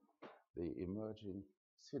Lichtspiel, the emerging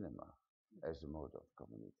cinema as a mode of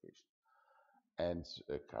communication. And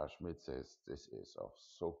Carl Schmitt says this is of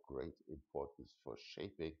so great importance for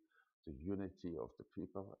shaping the unity of the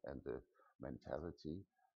people and the mentality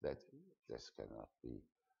that this cannot be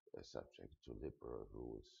subject to liberal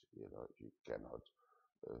rules. You know, you cannot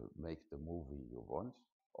make the movie you want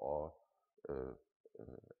or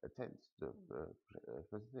attend the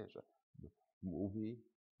presentation. The movie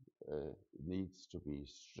needs to be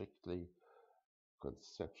strictly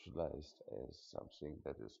conceptualized as something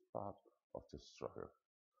that is part of the struggle.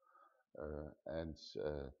 And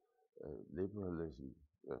liberalism,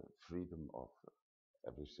 freedom of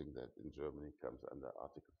everything that in Germany comes under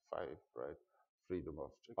Article 5, right? Freedom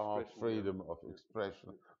of thought, freedom of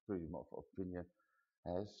expression, freedom of opinion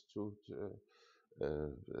has to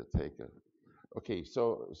take a... Okay,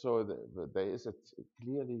 so there is a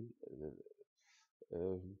clearly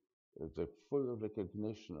the full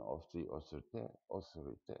recognition of the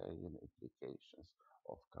authoritarian implications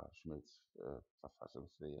of Carl Schmitt's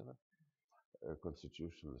Verfassungslehre,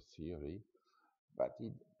 constitutional theory, but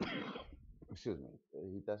he, excuse me,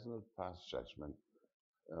 he does not pass judgment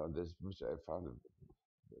on this, which I found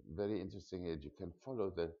very interesting. And you can follow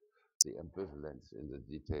the ambivalence in the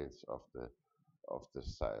details of the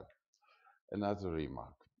style. Another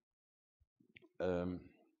remark,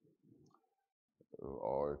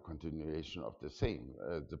 or a continuation of the same.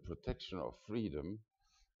 The protection of freedom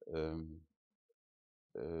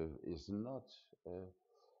is not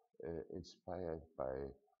inspired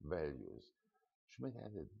by values. Schmitt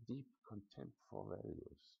had a deep contempt for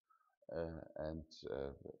values, and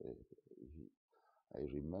I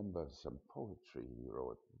remember some poetry he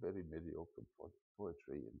wrote, very mediocre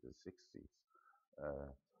poetry in the 60s,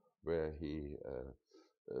 where he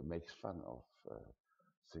makes fun of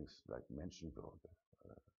things like Menschenwürde,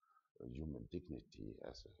 human dignity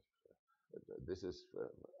as this is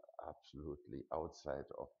absolutely outside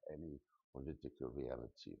of any political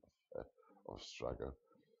reality of struggle.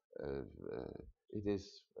 It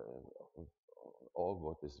is all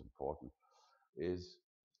what is important is,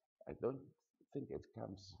 I don't think it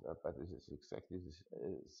comes, but it is exactly the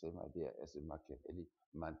same idea as in Machiavelli,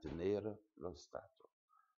 mantenere lo Stato,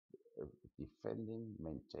 defending,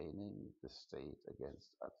 maintaining the state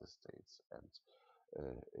against other states, and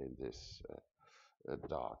in this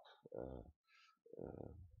dark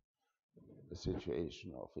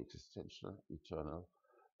situation of existential, eternal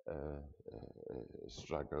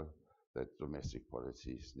struggle that domestic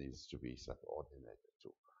policies needs to be subordinated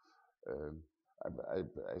to.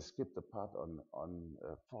 I skipped the part on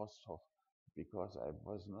Forsthoff because I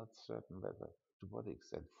was not certain whether, to what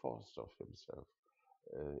extent Forsthoff himself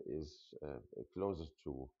is closer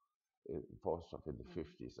to Forsthoff in the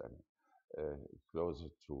 50s and closer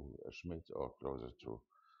to Schmidt or closer to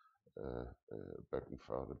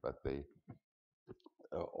Böckenförde, but they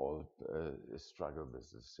all struggle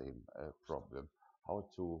with the same problem: how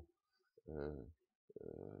to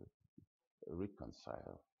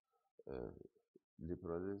reconcile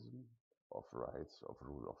liberalism of rights, of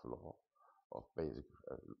rule of law, of basic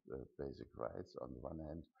rights on the one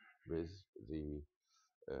hand, with the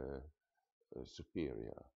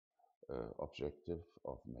superior objective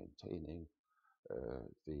of maintaining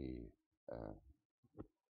the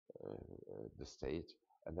state,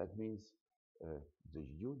 and that means the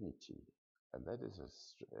unity, and that is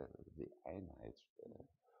the Einheit,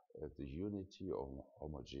 the unity or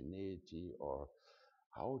homogeneity, or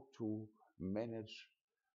how to manage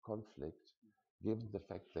conflict, given the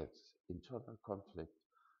fact that internal conflict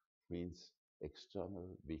means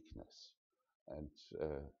external weakness, and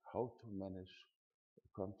how to manage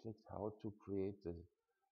conflict, how to create the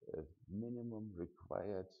minimum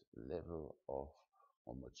required level of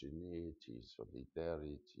homogeneity,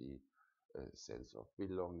 solidarity, sense of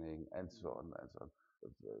belonging, and so on and so on.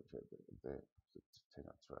 The 10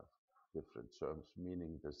 or 12 different terms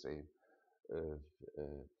meaning the same.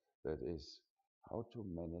 That is how to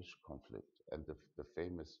manage conflict. And the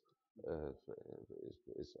famous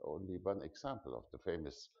is only one example of the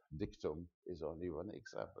famous dictum, is only one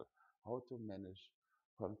example. How to manage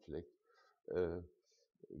conflict,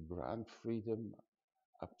 grant freedom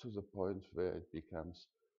up to the point where it becomes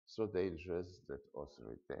so dangerous that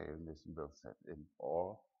authoritarianism will set in,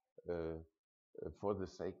 or for the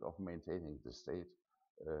sake of maintaining the state,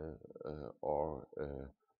 or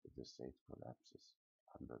the state collapses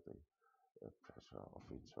under the pressure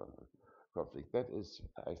of internal conflict. That is,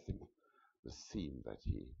 I think, the theme that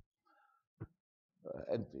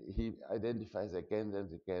and he identifies again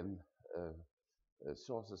and again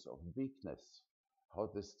sources of weakness, how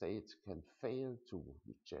the state can fail to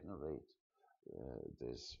generate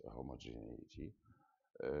this homogeneity,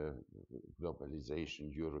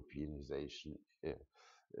 globalization, Europeanization,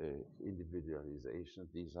 individualization.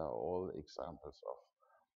 These are all examples of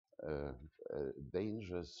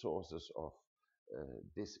dangerous sources of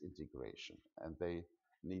disintegration, and they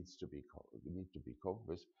need to be coped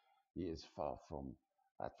with. He is far from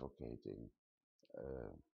advocating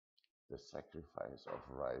the sacrifice of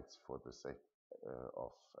rights for the sake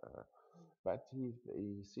of, but he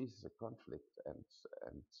sees the conflict and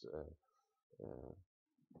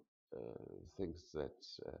thinks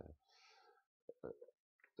that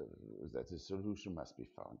that a solution must be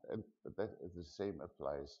found, and that the same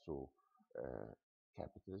applies to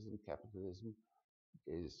capitalism. Capitalism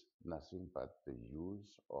is nothing but the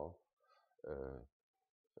use of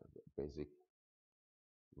basic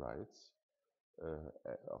rights,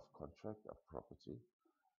 of contract, of property,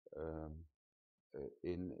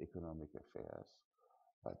 in economic affairs,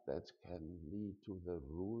 but that can lead to the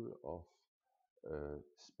rule of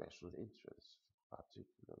special interests,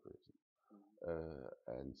 particularism,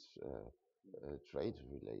 and trade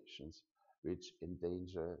relations, which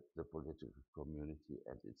endanger the political community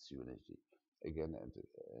and its unity again and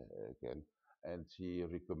again. And he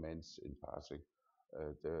recommends, in passing,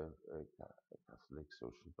 the Catholic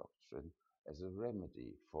social doctrine as a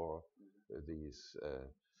remedy for these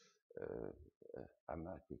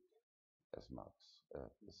anarchic, as Marx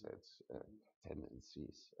said,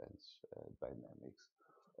 tendencies and dynamics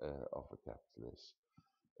of a capitalist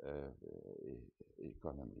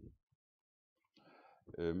economy.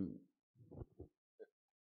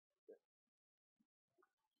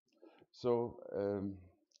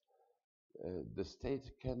 The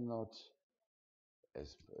state cannot,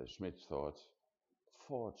 as Schmidt thought,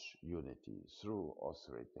 forge unity through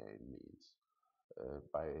authoritarian means,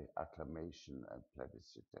 by acclamation and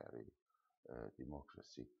plebiscitary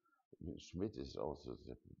democracy. Schmidt is also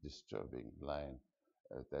the disturbing line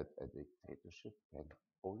that a dictatorship can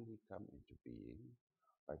only come into being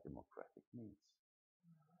by democratic means,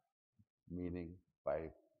 meaning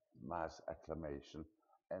by mass acclamation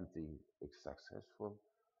and the successful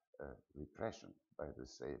repression by the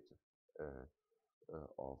state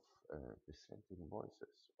of dissenting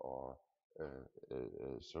voices or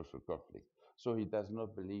social conflict. So he does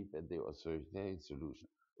not believe in the authoritarian solution,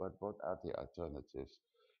 but what are the alternatives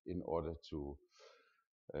in order to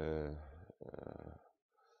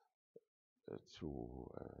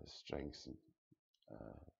strengthen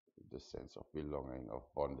the sense of belonging, of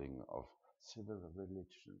bonding, of civil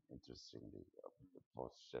religion. Interestingly, of the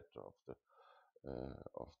fourth chapter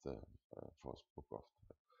of the fourth book of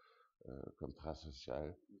the Contrat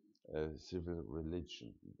Social, civil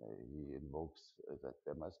religion. He invokes that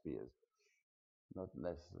there must be a not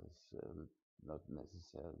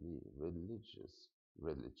necessarily religious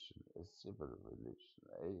religion, a civil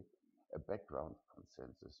religion, a background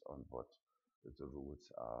consensus on what the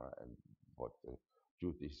rules are and what the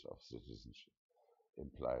duties of citizenship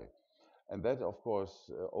imply. And that, of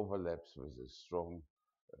course, overlaps with a strong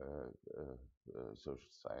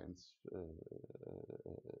social science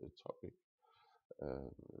topic,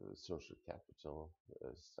 social capital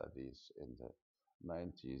studies in the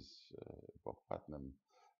 90s, Bob Putnam,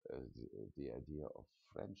 the idea of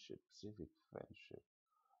friendship, civic friendship,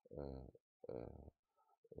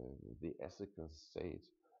 the ethical state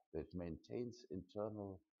that maintains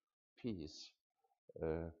internal peace,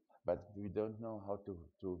 but we don't know how to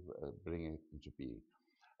bring it into being.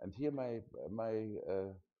 And here my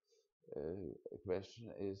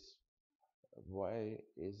question is, why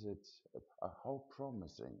is it, how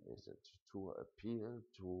promising is it to appeal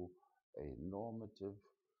to a normative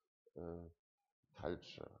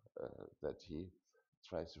culture that he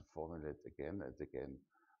tries to formulate again and again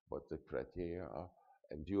what the criteria are?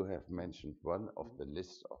 And you have mentioned one of the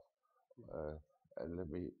list of, and let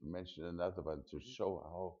me mention another one to show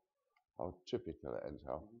how typical and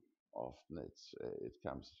how often it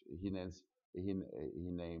comes. He names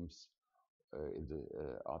in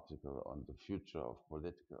the article on the future of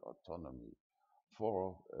political autonomy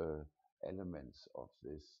 4 elements of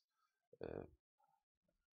this,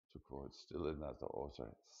 to quote still another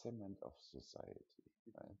author, cement of society.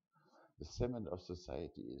 Right? The cement of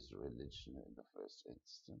society is religion in the first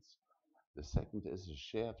instance. The second is a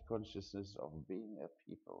shared consciousness of being a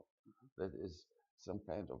people. That is some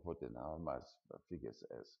kind of what in our mass figures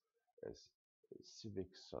as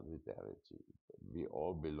civic solidarity. We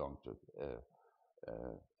all belong to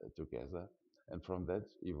together, and from that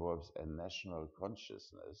evolves a national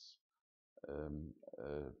consciousness,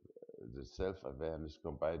 the self-awareness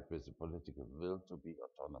combined with the political will to be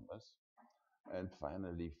autonomous, and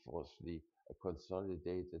finally, fourthly, a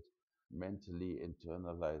consolidated, mentally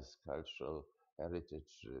internalized cultural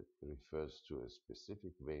heritage that refers to a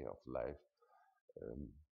specific way of life,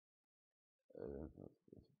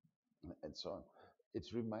 and so on.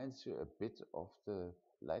 It reminds you a bit of the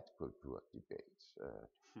Leitkultur debate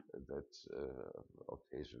that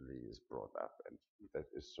occasionally is brought up, and that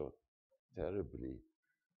is so terribly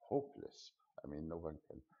hopeless. I mean, no one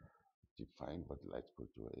can define what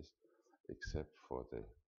Leitkultur is, except for the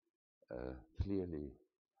clearly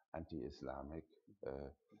anti-Islamic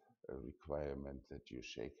requirement that you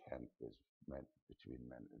shake hands with men, between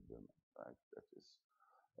men and women. Right? That is,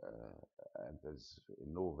 and there's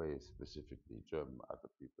in no way specifically German. Other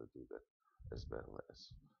people do that as well,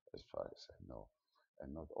 as far as I know,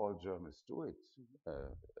 and not all Germans do it.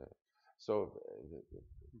 So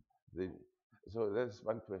that's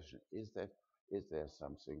one question: is there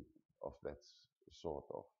something of that sort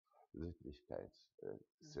of Sittlichkeit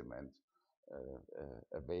cement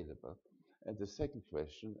available? And the second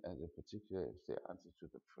question, and in particular, if the answer to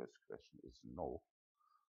the first question is no,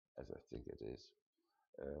 as I think it is,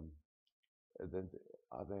 then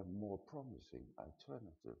are there more promising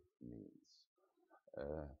alternative means?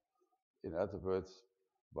 In other words,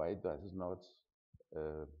 why does not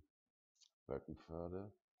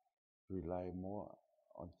Böckenförde rely more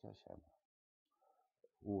on Kirchheimer,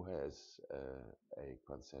 who has a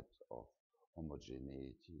concept of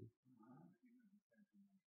homogeneity?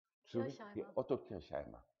 Otto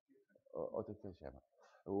Kirchheimer,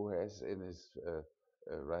 who has in his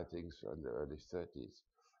writings in the early 30s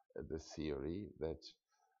the theory that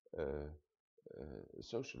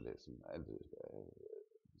socialism and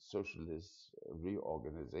socialist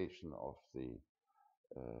reorganization of the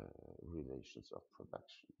relations of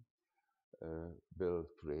production will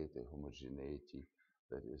create a homogeneity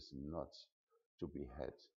that is not to be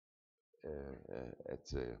had at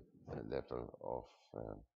the level of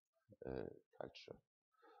culture.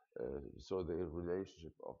 So the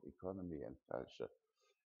relationship of economy and culture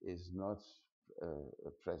is not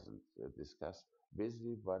present, discussed, with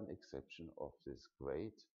the one exception of this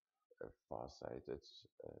great, far-sighted,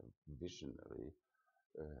 visionary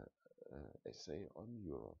essay on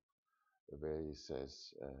Europe, where he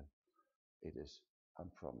says it is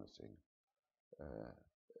unpromising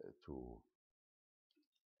to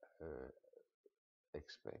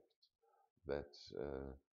expect that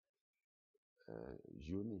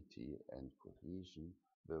unity and cohesion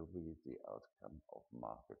will be the outcome of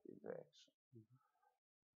market interaction.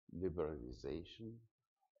 Liberalization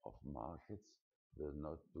of markets will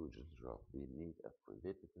not do the job. We need a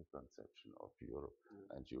political conception of Europe,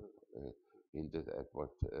 and you hinted at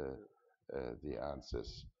what the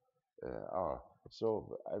answers are.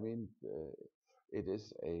 So, I mean, it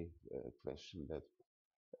is a question that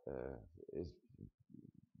is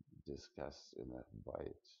discussed in a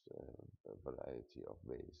wide variety of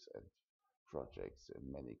ways and projects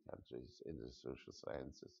in many countries in the social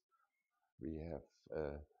sciences. We have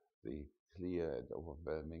the clear and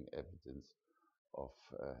overwhelming evidence of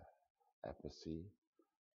apathy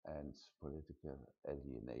and political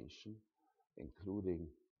alienation, including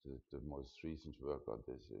the most recent work on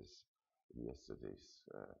this is yesterday's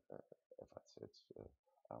FAZ,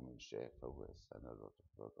 Armin Schäfer, who has done a lot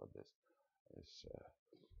of work on this.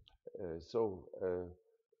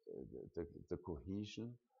 The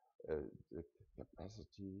cohesion, the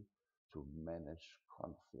capacity to manage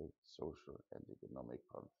conflict, social and economic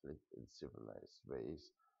conflict in civilized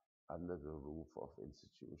ways under the roof of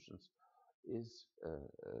institutions is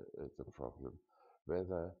the problem.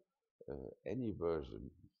 Whether any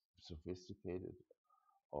version, sophisticated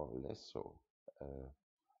or less so,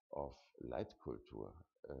 of light culture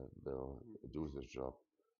will do the job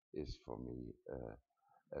is for me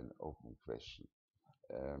an open question.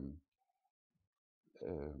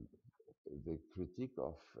 The critique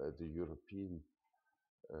of the European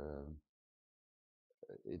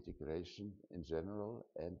integration in general,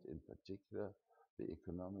 and in particular the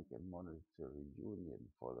economic and monetary union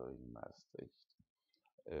following Maastricht,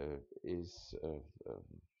 is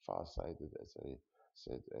far-sighted, as I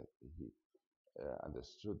said. He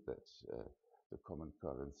understood that the common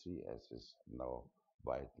currency, as is now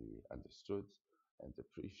widely understood and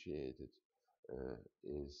appreciated,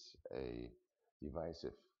 is a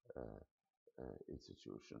divisive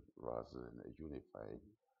institution rather than a unifying,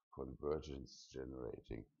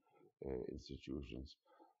 convergence-generating institutions.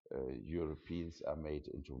 Europeans are made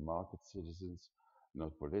into market citizens,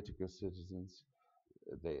 not political citizens.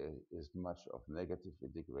 There is much of negative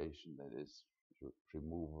integration, that is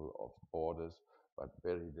removal of borders, but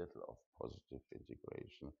very little of positive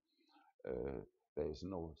integration. There is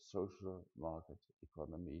no social market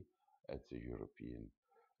economy at the European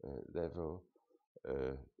level.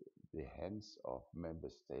 The hands of member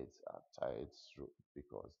states are tied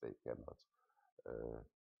because they cannot,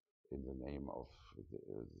 in the name of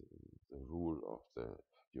the rule of the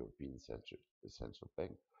European Central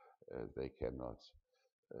Bank, they cannot,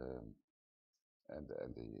 and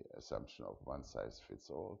the assumption of one size fits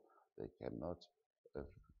all, they cannot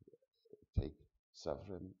take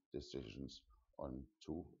sovereign decisions on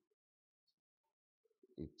two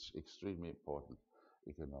extremely important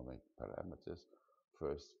economic parameters.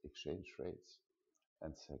 First, exchange rates,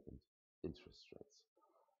 and second, interest rates.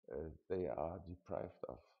 They are deprived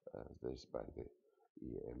of this by the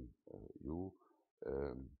EMU.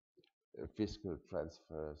 Fiscal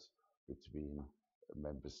transfers between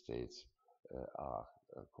member states are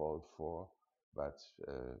called for, but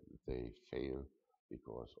they fail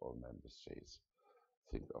because all member states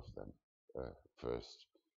think of them first,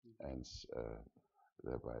 and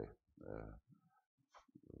thereby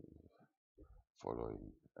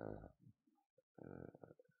following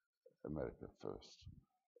America first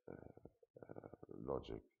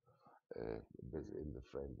logic within the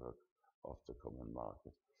framework of the common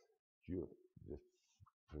market. The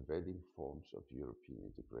prevailing forms of European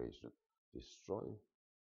integration destroy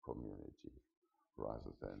community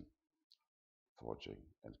rather than forging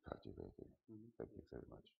and cultivating. Thank you very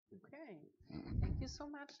much. Okay, thank you so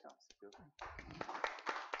much, Klaus.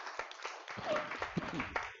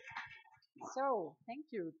 So, thank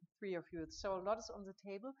you, three of you. So, a lot is on the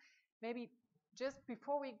table. Maybe just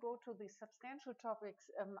before we go to the substantial topics,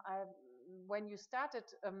 when you started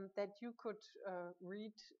that you could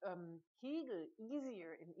read Hegel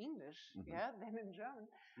easier in English than in German,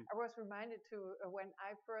 I was reminded to when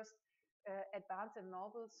I first advanced in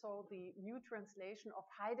novels, so the new translation of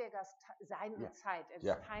Heidegger's Sein und Zeit, it's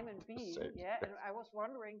time and being. And I was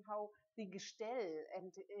wondering how the Gestell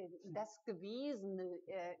and das Gewesene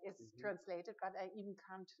is translated, but I even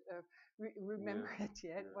can't remember it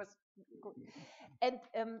yet. It was good. And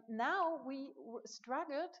now we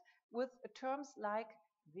struggled with terms like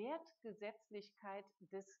Wertgesetzlichkeit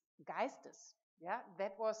des Geistes. Yeah,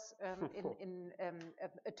 that was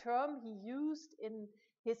a term he used in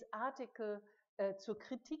his article zur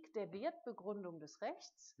Kritik der Wertbegründung des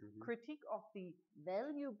Rechts, critique of the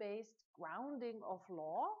value-based grounding of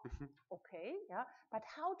law. Okay, yeah, but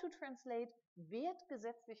how to translate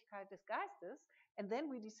Wertgesetzlichkeit des Geistes? And then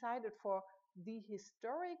we decided for the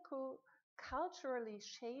historical, culturally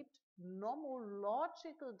shaped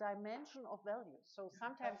nomological dimension of values. So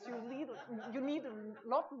sometimes you need a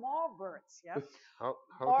lot more words, yeah.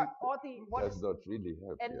 Does not really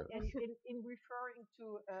help. And in referring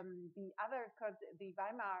to the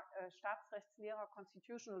Weimar Staatsrechtslehrer,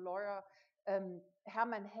 constitutional lawyer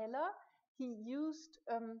Hermann Heller, he used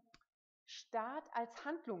Staat als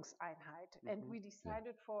Handlungseinheit, and we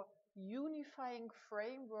decided for unifying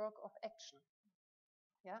framework of action.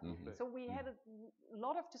 Yeah, so we had a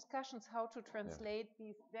lot of discussions how to translate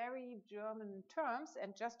these very German terms,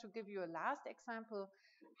 and just to give you a last example,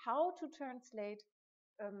 how to translate,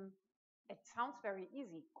 it sounds very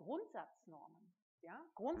easy, Grundsatznormen. Yeah,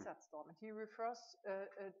 Grundsatznormen. He refers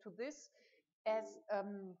to this as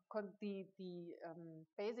the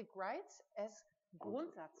basic rights as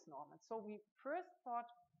Grundsatznormen. So we first thought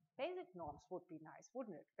basic norms would be nice,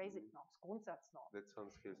 wouldn't it? Basic norms, Grundsatznormen. That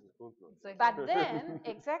sounds good as Grundnorms. But then,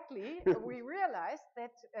 exactly, we realized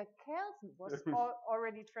that Kelsen was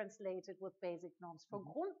already translated with basic norms for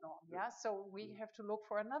Grundnorm. Yeah, so we have to look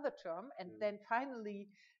for another term, and then finally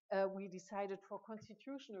we decided for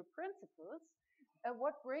constitutional principles.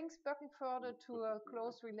 What brings Böckenförde to a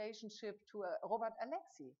close relationship to Robert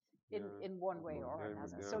Alexi in one way or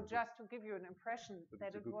another. So just to give you an impression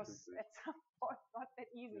that it was at some point not that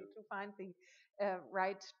easy to find the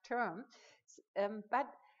right term. But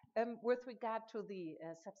with regard to the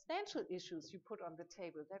substantial issues you put on the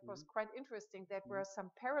table, that was quite interesting. There were some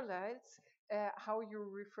parallels how you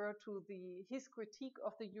refer to his critique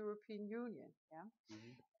of the European Union. Yeah,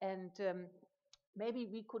 and maybe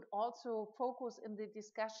we could also focus in the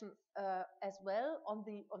discussion as well on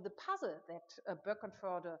the puzzle that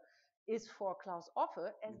Böckenförde is for Claus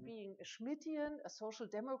Offe as being a Schmittian, a social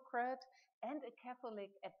democrat, and a Catholic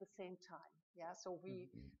at the same time. Yeah, so we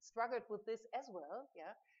struggled with this as well.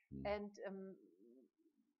 Yeah, and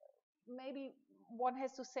maybe one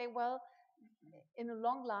has to say, well, in a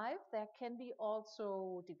long life there can be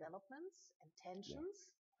also developments and tensions.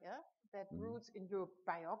 Yeah, that roots in your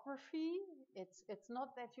biography. It's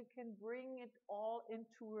not that you can bring it all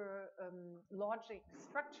into a logic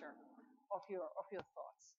structure of your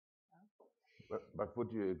thoughts. Yeah? But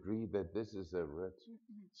would you agree that this is a red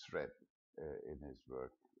thread in his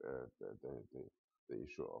work, the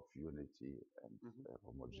issue of unity and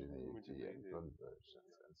homogeneity and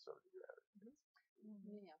convergence and solidarity?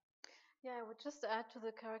 Yeah, I would just add to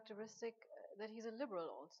the characteristic that he's a liberal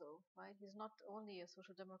also, right? He's not only a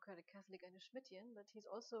social democratic Catholic and a Schmittian, but he's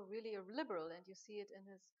also really a liberal, and you see it in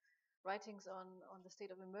his writings on the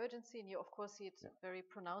state of emergency, and you of course see it very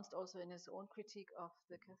pronounced also in his own critique of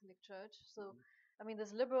the Catholic Church. So, I mean,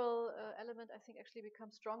 this liberal element, I think, actually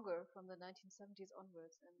becomes stronger from the 1970s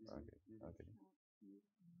onwards. And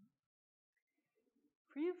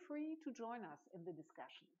feel free to join us in the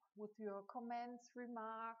discussion with your comments,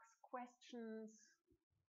 remarks, questions.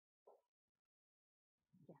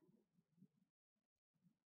 Yeah.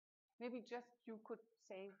 Maybe just you could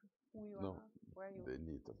say who you are, where you are. They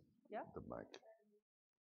need the mic.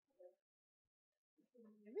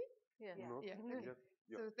 Maybe? Yeah. Okay.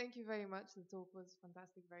 So thank you very much. The talk was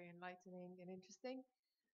fantastic, very enlightening and interesting.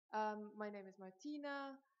 My name is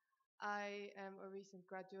Martina. I am a recent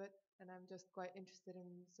graduate, and I'm just quite interested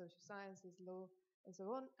in social sciences, law, and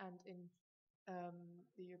so on, and in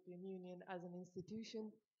the European Union as an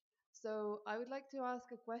institution. So I would like to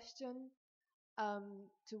ask a question.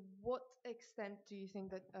 To what extent do you think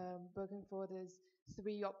that Böckenförde's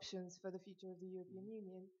 3 options for the future of the European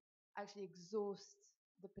Union actually exhaust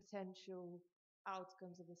the potential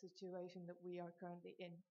outcomes of the situation that we are currently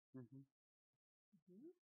in? Okay.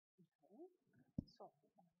 So.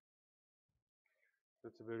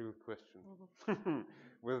 That's a very good question.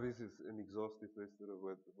 Whether this is an exhaustive list or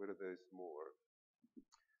whether there is more.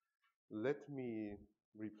 Let me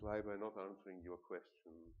reply by not answering your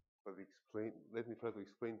question, but let me try to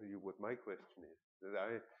explain to you what my question is.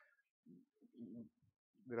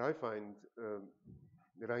 That I find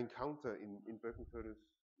that I encounter in Böckenförde's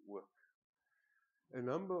work. A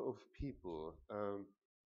number of people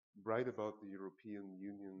write about the European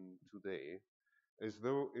Union today as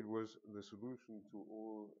though it was the solution to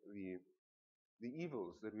all the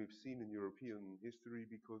evils that we've seen in European history,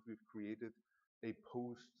 because we've created a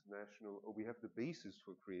post-national, or we have the basis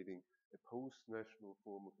for creating a post-national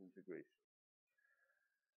form of integration.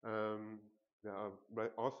 There are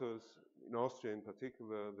authors in Austria in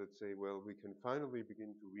particular that say, well, we can finally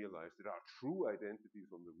begin to realize that our true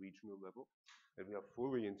identities on the regional level, that we are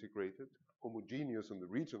fully integrated, homogeneous on the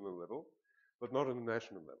regional level, but not on the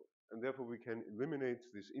national level. And therefore we can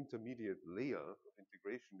eliminate this intermediate layer of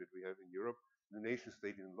integration that we have in Europe, the nation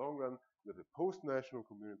state in the long run, with a post-national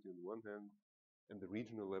community on the one hand, and the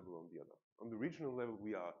regional level on the other. On the regional level,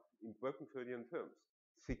 we are, in Böckenfördian terms,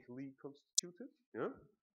 thickly constituted, yeah?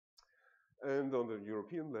 And on the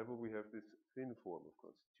European level, we have this thin form of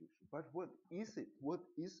constitution. But what is it? What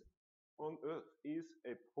is on earth is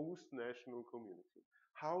a post-national community?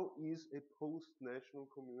 How is a post-national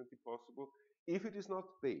community possible if it is not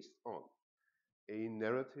based on a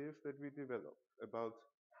narrative that we develop about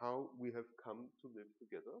how we have come to live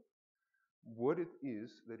together, what it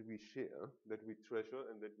is that we share, that we treasure,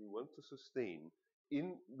 and that we want to sustain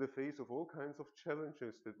in the face of all kinds of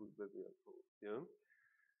challenges that we are told, yeah?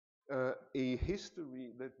 A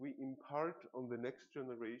history that we impart on the next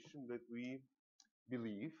generation, that we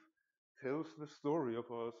believe tells the story of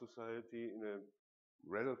our society in a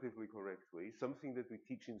relatively correct way, something that we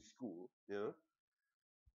teach in school, yeah?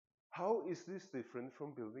 How is this different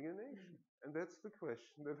from building a nation? And that's the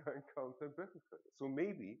question that I encounter in Böckenförde. So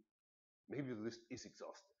maybe the list is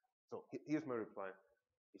exhaustive. So here's my reply: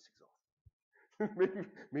 it's exhaustive.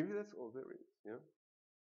 maybe that's all there is, yeah?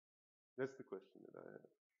 That's the question that I have.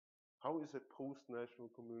 How is a post-national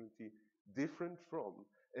community different from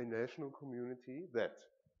a national community that,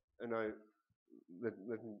 and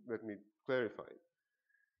let me clarify,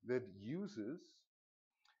 that uses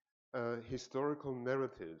historical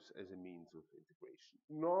narratives as a means of integration,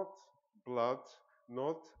 not blood,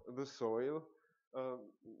 not the soil,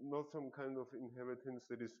 not some kind of inheritance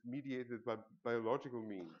that is mediated by biological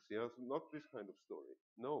means, yeah? So not this kind of story.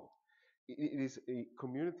 No, it is a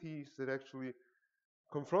communities that actually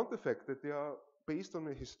confront the fact that they are based on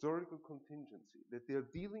a historical contingency, that they are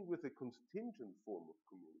dealing with a contingent form of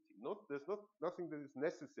community. There's nothing that is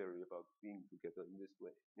necessary about being together in this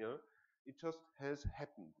way. Yeah, it just has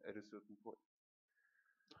happened at a certain point.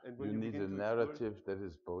 And when you need a narrative that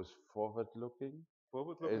is both forward-looking,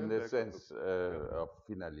 in the sense of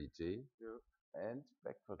finality, yeah, and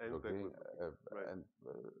backward-looking, and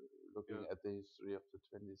looking at the history of the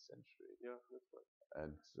 20th century. Yeah, that's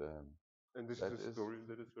right. And this is a story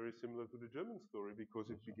that is very similar to the German story, because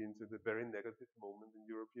it begins at a very negative moment in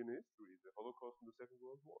European history, the Holocaust and the Second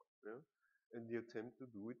World War, yeah? And the attempt to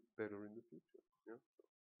do it better in the future. Yeah?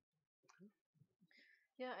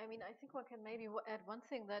 Yeah, I mean, I think one can maybe add one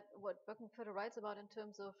thing, that what Böckenförde writes about in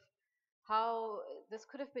terms of how this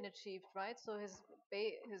could have been achieved, right? So his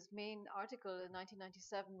main article in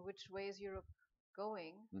 1997, Which Way is Europe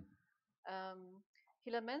Going?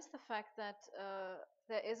 He laments the fact that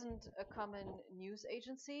there isn't a common news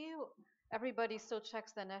agency. Everybody still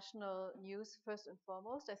checks their national news first and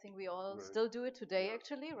foremost. I think we all still do it today,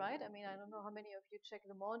 actually, right? I mean, I don't know how many of you check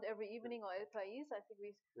Le Monde every evening, or El País. I think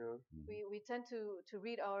we tend to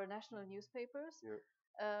read our national newspapers.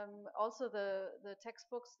 Yeah. Also, the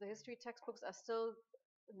textbooks, the history textbooks, are still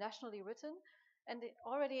nationally written. And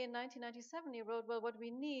already in 1997, he wrote, well, what we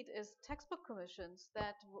need is textbook commissions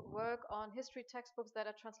that work on history textbooks that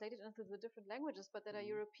are translated into the different languages, but that are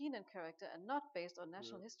European in character and not based on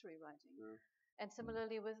national history writing. Yeah. And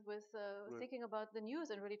similarly with thinking about the news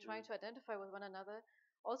and really trying to identify with one another.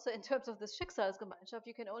 Also in terms of the Schicksalsgemeinschaft,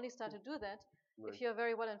 you can only start to do that if you're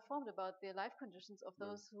very well informed about the life conditions of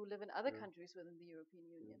those who live in other countries within the European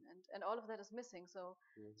Union. And all of that is missing. So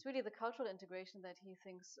it's really the cultural integration that he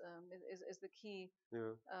thinks is the key,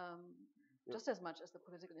 just as much as the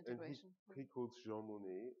political integration. And he quotes Jean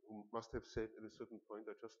Monnet, who must have said at a certain point,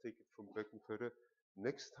 I just take it from Böckenförde,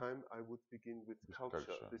 next time I would begin with culture.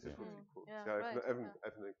 This is what he quotes. Yeah, I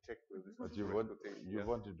haven't checked whether this is you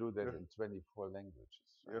want to do that in 24 languages.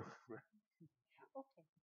 Right? Yeah. Okay.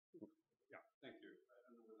 Yeah, thank you. I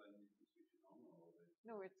don't know whether I need to switch it on or...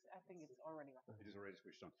 No, I think it's already on. It is already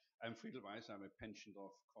switched on. I'm Friedel Weiss. I'm a pensioned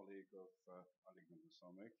off colleague of Alexander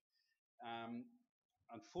Somek.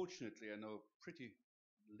 Unfortunately, I know pretty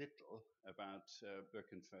little about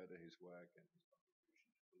Böckenförde, his work and his contribution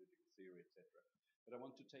to political theory, etc. But I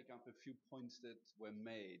want to take up a few points that were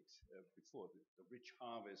made before, the rich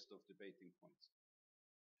harvest of debating points.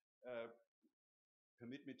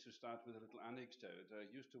 permit me to start with a little anecdote. I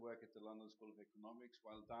used to work at the London School of Economics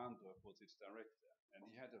while Dahndorf was its director. And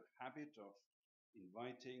he had a habit of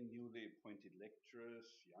inviting newly appointed lecturers,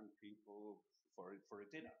 young people, for a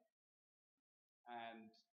dinner. And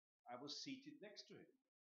I was seated next to him.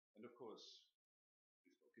 And of course, he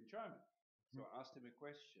spoke in German. So I asked him a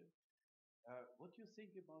question. What do you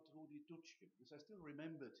think about Rudi Dutschke? Because I still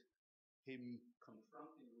remembered him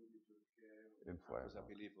confronting Rudi Dutschke, was, I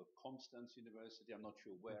believe, at Constance University, I'm not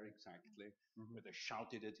sure where exactly, where they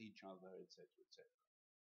shouted at each other, etc., etc.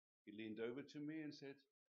 He leaned over to me and said,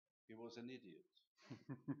 he was an idiot.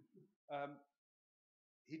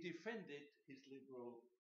 He defended his liberal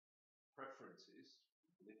preferences,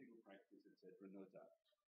 political practice, etc., no doubt.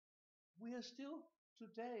 We are still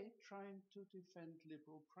today trying to defend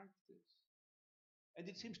liberal practice. And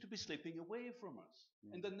it seems to be slipping away from us.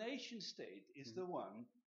 And the nation state is the one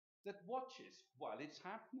that watches while it's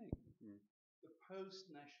happening. The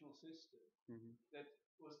post-national system that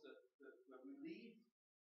was the relief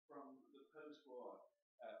from the post-war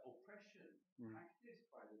oppression practiced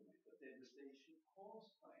by the devastation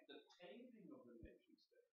caused by the taming of the nation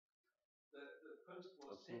state. The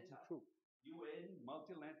post-war setup, UN,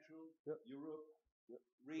 multilateral, Europe,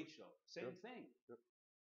 regional, same thing.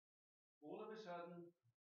 All of a sudden,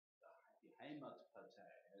 the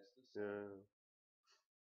Heimatpartei, as the saying.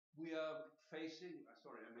 We are facing,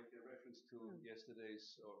 sorry, I make a reference to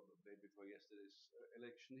yesterday's, or the day before yesterday's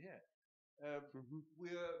election here.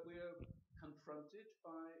 We are confronted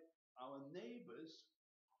by our neighbors'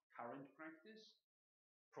 current practice,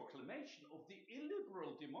 proclamation of the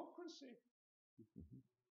illiberal democracy.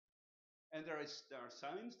 And there are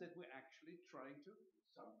signs that we're actually trying to,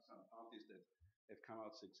 some parties that have come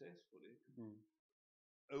out successfully,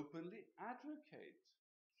 openly advocate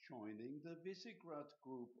joining the Visegrad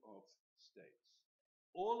group of states,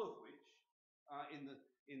 all of which are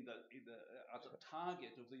are the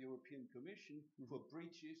target of the European Commission for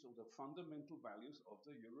breaches of the fundamental values of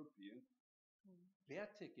the European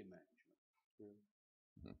Wertegemeinschaft.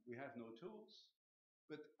 We have no tools,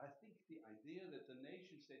 but I think the idea that the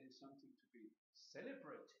nation state is something to be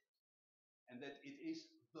celebrated and that it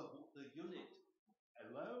is the unit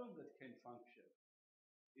alone that can function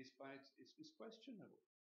is questionable.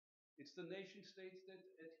 It's the nation state that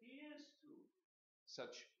adheres to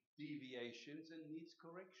such deviations and needs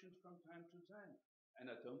corrections from time to time. And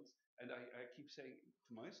I keep saying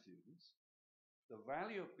to my students, the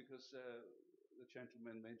value, because the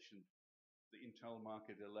gentleman mentioned the internal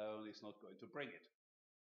market alone is not going to bring it.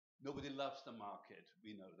 Nobody loves the market,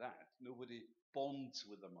 we know that. Nobody bonds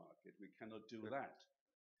with the market, we cannot do that.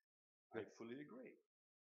 I fully agree.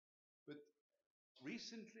 But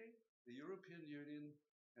recently, the European Union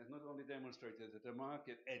has not only demonstrated that the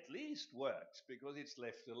market at least works because it's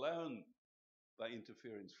left alone by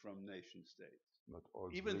interference from nation states.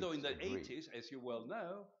 Even though in the 80s, as you well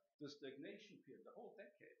know, the stagnation period, the whole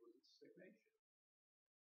decade was stagnation.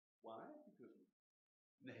 Why? Because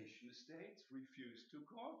nation states refused to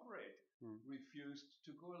cooperate, refused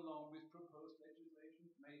to go along with proposed legislation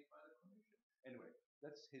made by the Commission. Anyway,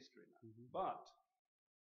 that's history now. But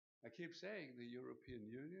I keep saying the European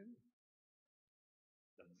Union,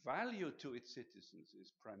 the value to its citizens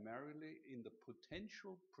is primarily in the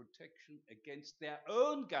potential protection against their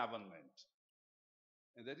own government.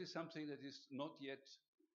 And that is something that is not yet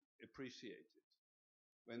appreciated.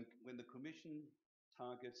 When the Commission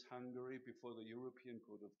targets Hungary before the European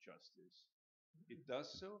Court of Justice, it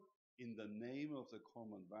does so in the name of the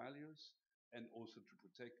common values and also to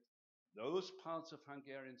protect those parts of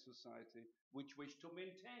Hungarian society which wish to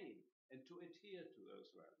maintain and to adhere to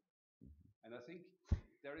those values. And I think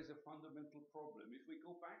there is a fundamental problem. If we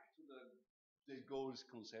go back to de Gaulle's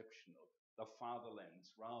conception of the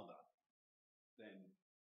fatherlands rather than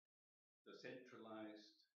the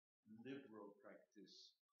centralized liberal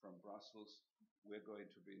practice from Brussels, we're going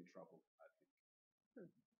to be in trouble, I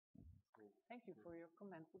think. Thank you for your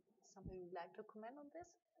comment. Would somebody like to comment on this?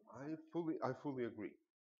 I fully agree.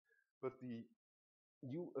 But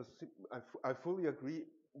I fully agree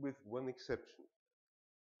with one exception.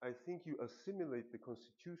 I think you assimilate the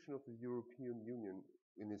constitution of the European Union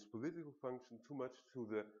in its political function too much to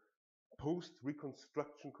the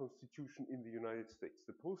post-Reconstruction Constitution in the United States.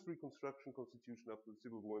 The post-Reconstruction Constitution after the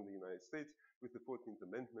Civil War in the United States with the 14th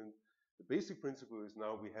Amendment, the basic principle is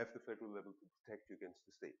now we have the federal level to protect you against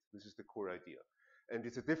the state. This is the core idea. And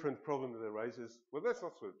it's a different problem that arises. Well, that's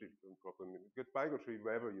not so a different problem. You get bigotry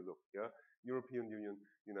wherever you look. Yeah, European Union,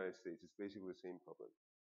 United States, it's basically the same problem.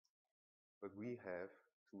 But we have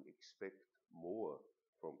to expect more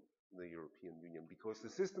from the European Union because the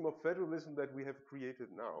system of federalism that we have created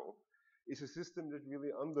now is a system that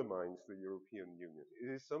really undermines the European Union. It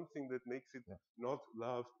is something that makes it not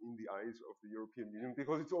loved in the eyes of the European Union,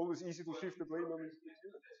 because it's always easy to shift the blame on the European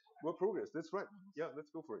Union. More progress, that's right. Yeah,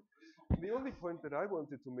 let's go for it. The only point that I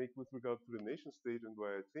wanted to make with regard to the nation state, and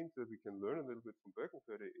why I think that we can learn a little bit from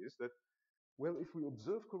Böckenförde, is that, well, if we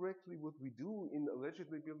observe correctly, what we do in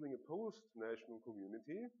allegedly building a post-national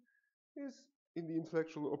community is, in the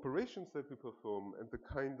intellectual operations that we perform and the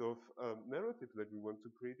kind of narrative that we want to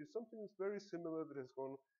create, is something that's very similar that has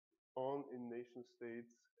gone on in nation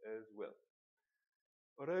states as well.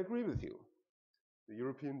 But I agree with you. The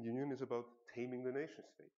European Union is about taming the nation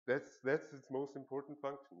state. That's its most important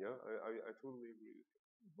function. Yeah, I totally agree with you.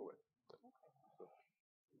 All right.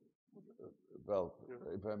 Well,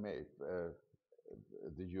 if I may,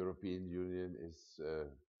 the European Union is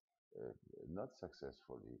not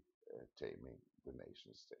successfully taming the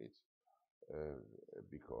nation state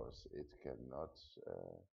because it cannot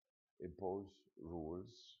impose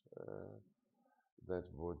rules that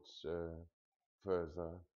would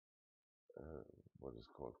further what is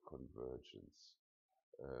called convergence.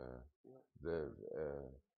 The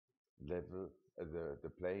level,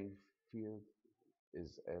 the playing field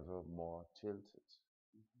is ever more tilted.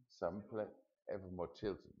 Some play ever more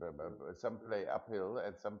tilted. Some play uphill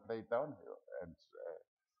and some play downhill. And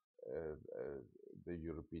the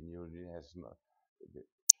European Union has not.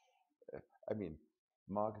 I mean,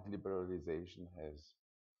 market liberalization has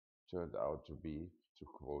turned out to be, to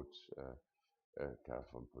quote Carl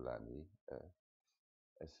von Polanyi,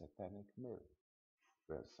 a satanic mill,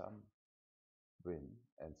 where some win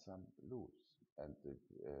and some lose. And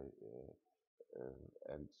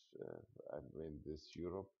I mean, this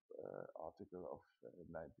Europe article of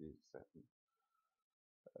 97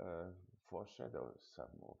 foreshadows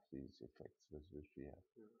some of these effects with which we have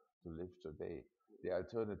to live today. The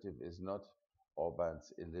alternative is not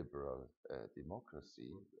Orban's illiberal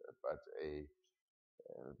democracy, but a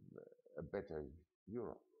better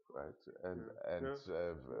Europe, right? And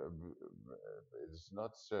it's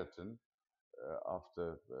not certain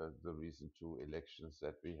after the recent two elections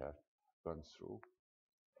that we have gone through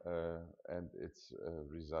and its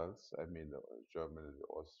results. I mean, Germany and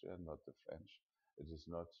Austria, not the French. It is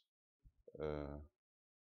not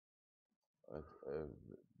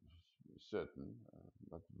certain,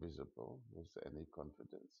 not visible with any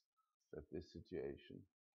confidence that this situation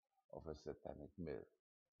of a satanic mill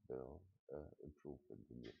will improve in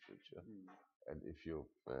the near future. And if you,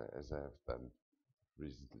 as I have done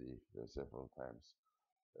recently several times,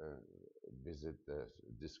 visit the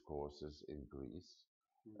discourses in Greece,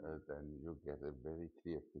 then you get a very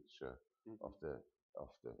clear picture of the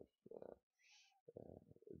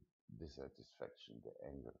dissatisfaction, the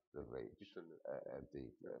anger, the rage, and the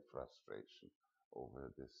frustration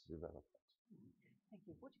over this development. Thank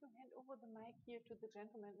you. Would you hand over the mic here to the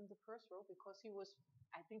gentleman in the first row, because he was,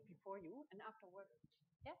 I think, before you, and afterward.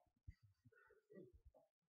 Yeah.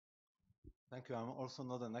 Thank you. I'm also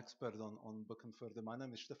not an expert on Böckenförde. My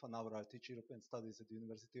name is Stefan Auer. I teach European Studies at the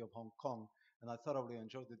University of Hong Kong, and I thoroughly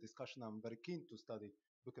enjoyed the discussion. I'm very keen to study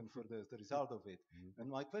Böckenförde as the result of it. And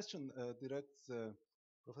my question directs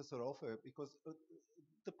Professor Offe, because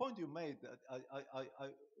the point you made, I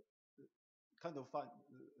kind of find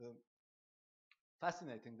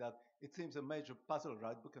fascinating, that it seems a major puzzle,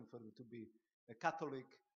 right, Böckenförde, to be a Catholic,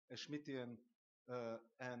 a Schmittian,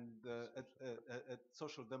 and a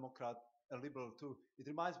social democrat, a liberal too. It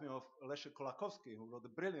reminds me of Leszek Kolakowski, who wrote a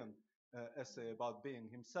brilliant essay about being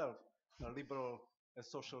himself a liberal, a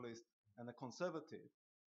socialist, and a conservative.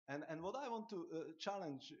 And what I want to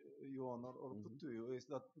challenge you on, or put to you, is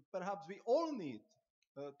that perhaps we all need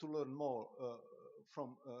to learn more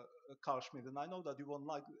from Carl Schmitt. And I know that you won't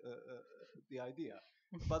like the idea,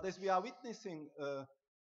 but as we are witnessing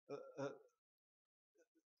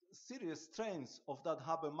serious strains of that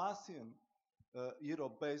Habermasian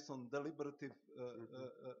Europe based on deliberative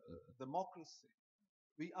democracy,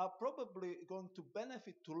 we are probably going to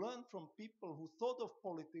benefit to learn from people who thought of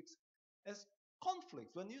politics as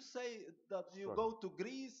conflicts. When you say that you go to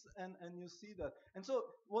Greece and you see that. And so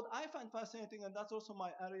what I find fascinating, and that's also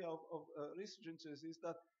my area of research interest, is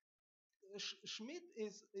that Schmitt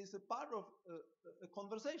is a part of a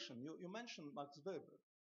conversation. You mentioned Max Weber.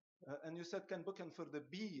 And you said, can Böckenförde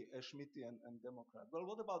be a Schmittian and Democrat? Well,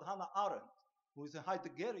 what about Hannah Arendt, who is a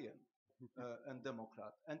Heideggerian and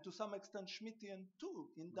Democrat, and to some extent Schmittian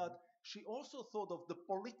too, in that she also thought of the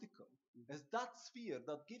political as that sphere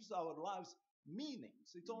that gives our lives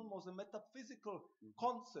meanings. It's almost a metaphysical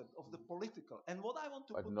concept of the political. And what I want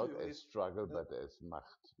to but put not to you as is struggle, but as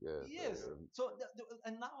Macht. yes. So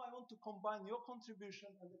and now I want to combine your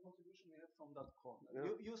contribution and the contribution we have from that corner.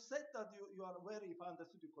 Yeah. You said that you are very, if I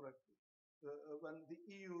understood you correctly, when the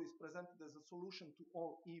EU is presented as a solution to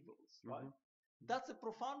all evils, right? That's a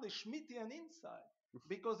profoundly Schmittian insight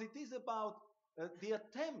because it is about the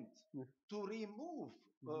attempt to remove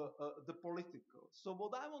the political. So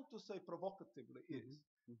what I want to say provocatively is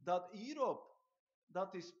that Europe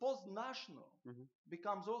that is post-national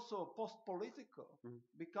becomes also post-political,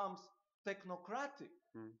 becomes technocratic,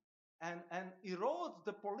 and erodes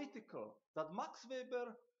the political that Max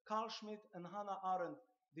Weber, Carl Schmitt, and Hannah Arendt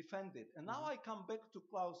defended. And now I come back to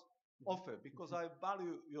Claus Offe, because I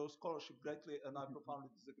value your scholarship greatly, and I profoundly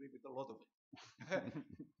disagree with a lot of it.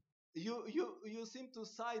 You seem to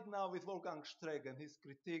side now with Wolfgang Streeck and his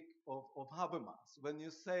critique of Habermas when you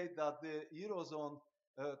say that the Eurozone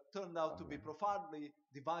turned out to be profoundly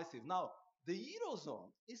divisive. Now, the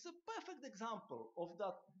Eurozone is a perfect example of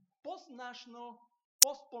that post-national,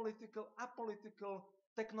 post-political, apolitical,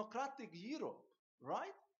 technocratic Europe,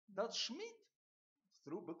 right? That Schmitt,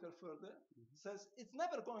 through Böckenförde, says it's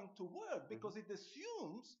never going to work because it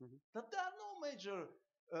assumes that there are no major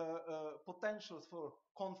potentials for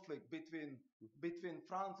conflict between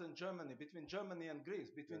France and Germany, between Germany and Greece,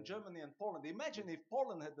 between Germany and Poland. Imagine if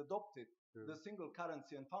Poland had adopted the single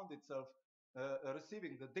currency and found itself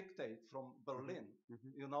receiving the dictate from Berlin.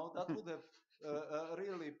 You know, that would have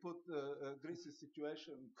really put Greece's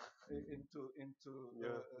situation into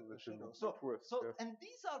a shadow. And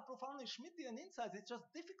these are profoundly Schmittian insights. It's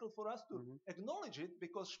just difficult for us to acknowledge it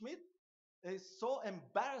because Schmitt is so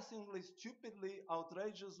embarrassingly, stupidly,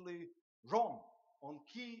 outrageously wrong on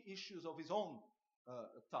key issues of his own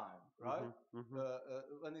time, right?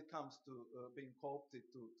 When it comes to being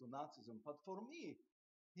co-opted to Nazism. But for me,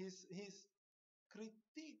 his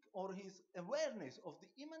critique or his awareness of the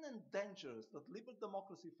imminent dangers that liberal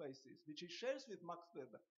democracy faces, which he shares with Max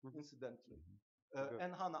Weber, incidentally,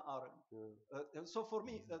 and Hannah Arendt. So for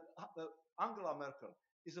me, Angela Merkel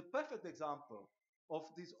is a perfect example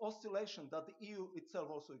of this oscillation that the EU itself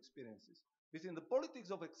also experiences. Within the politics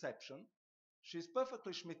of exception, she's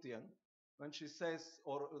perfectly Schmittian when she says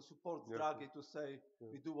or supports Draghi to say,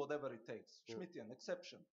 we do whatever it takes. Schmittian,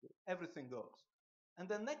 exception, everything goes. And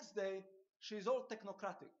the next day, she's all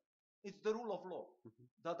technocratic. It's the rule of law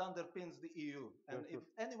that underpins the EU. And if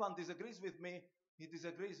anyone disagrees with me, he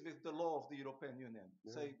disagrees with the law of the European Union.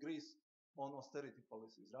 Say Greece on austerity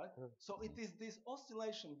policies, right? So it is this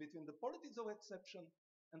oscillation between the politics of exception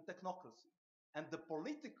and technocracy. And the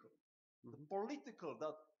political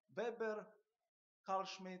that Weber, Carl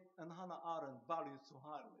Schmitt, and Hannah Arendt valued so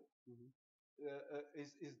highly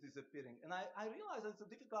is disappearing. And I realize it's a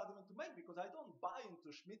difficult argument to make because I don't buy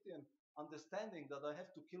into Schmittian understanding that I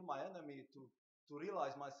have to kill my enemy to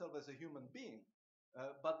realize myself as a human being.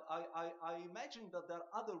 But I imagine that there are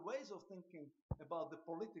other ways of thinking about the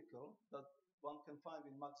political that one can find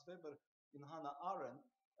in Max Weber, in Hannah Arendt,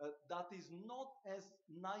 that is not as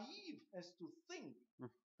naive as to think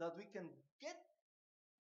that we can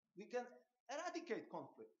eradicate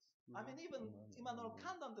conflicts. I mean, even Immanuel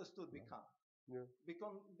Kant understood we can't.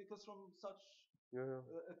 Because from such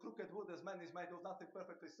a crooked wood as man is made of, nothing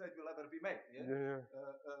perfectly straight will ever be made.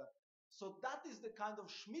 So that is the kind of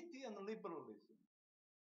Schmittian liberalism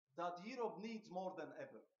that Europe needs more than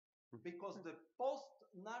ever. Because the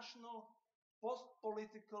post-national,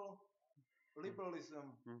 post-political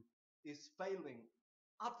liberalism is failing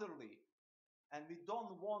utterly. And we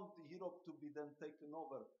don't want Europe to be then taken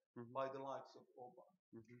over by the likes of Orban.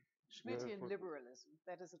 Schmittian liberalism,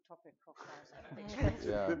 that is a topic for Claus, I think.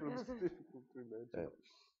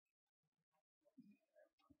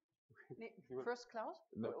 First, Claus?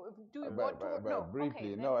 No, do you want to? No,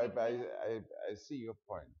 briefly. Okay, no, I see your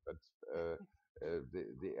point, but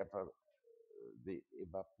the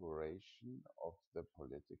evaporation of the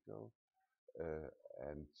political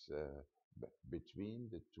and between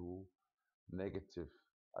the two negative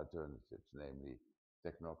alternatives, namely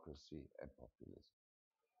technocracy and populism.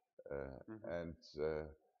 And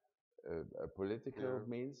political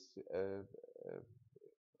means,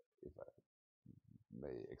 if I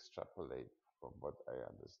may extrapolate from what I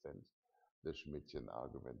understand, the Schmittian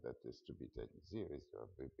argument that is to be taken seriously, or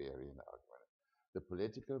Weberian argument. The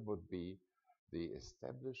political would be the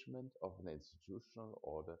establishment of an institutional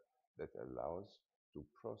order that allows to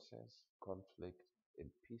process conflict in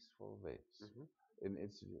peaceful ways,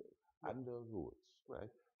 under rules,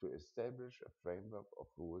 right? To establish a framework of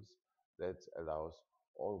rules that allows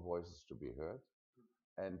all voices to be heard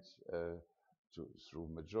and through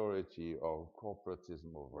majority or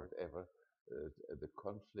corporatism or whatever, the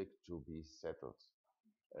conflict to be settled.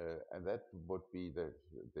 And that would be the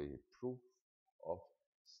proof of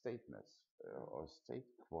stateness or state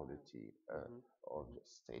quality or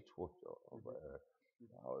statehood, or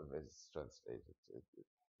however it's translated,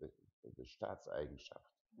 the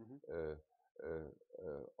Staatseigenschaft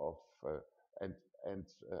of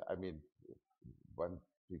I mean, one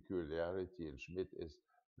peculiarity in Schmidt is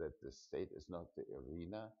that the state is not the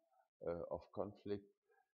arena of conflict.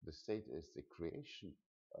 The state is the creation,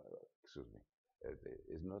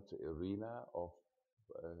 is not the arena of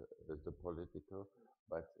the political,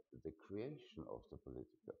 but the creation of the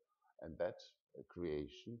political. And that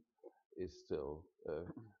creation is still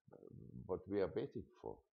what we are waiting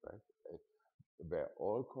for, right? Where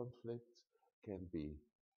all conflicts can be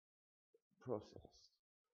processed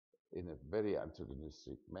in a very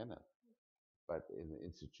antagonistic manner, but in an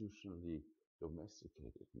institutionally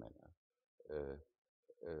domesticated manner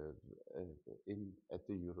at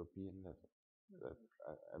the European level.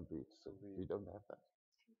 And we don't have that.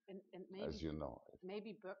 And maybe, as you know.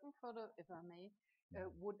 Maybe Böckenförde, if I may,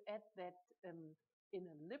 would add that in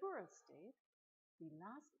a liberal state, the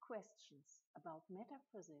last questions about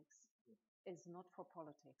metaphysics is not for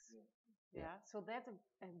politics. Yeah. So that's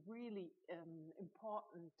a really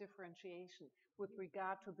important differentiation with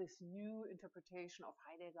regard to this new interpretation of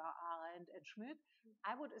Heidegger, Arendt, and Schmidt.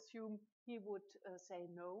 I would assume he would say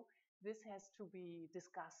no. This has to be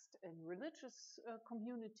discussed in religious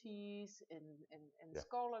communities, in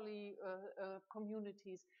scholarly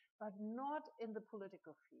communities, but not in the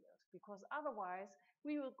political field, because otherwise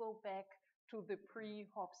we will go back to the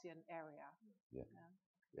pre-Hobbesian area.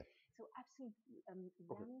 So I've seen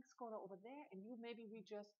young scholar over there, and you, maybe we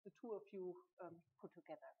just, the two of you, put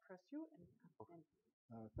together. First you, and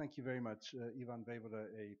thank you very much. Ivan Vejvoda,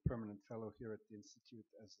 a permanent fellow here at the Institute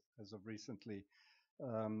as of recently.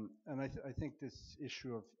 And I think this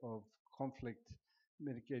issue of conflict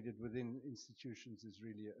mitigated within institutions is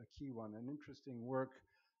really a key one. An interesting work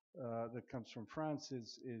that comes from France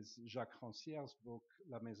is Jacques Rancière's book,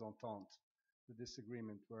 La Mésentente, The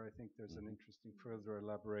Disagreement, where I think there's an interesting further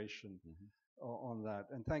elaboration on that.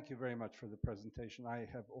 And thank you very much for the presentation. I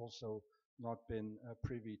have also not been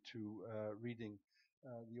privy to reading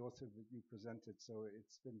the author that you presented, so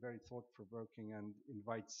it's been very thought-provoking and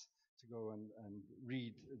invites to go and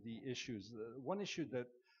read the issues. One issue that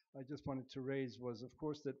I just wanted to raise was, of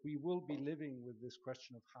course, that we will be living with this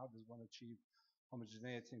question of how does one achieve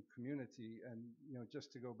homogeneity in community. And, you know,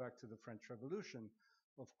 just to go back to the French Revolution,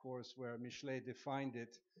 of course, where Michelet defined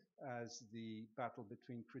it as the battle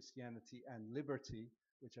between Christianity and liberty,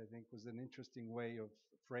 which I think was an interesting way of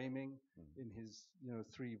framing in his,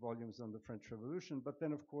 3 volumes on the French Revolution. But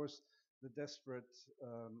then, of course, the desperate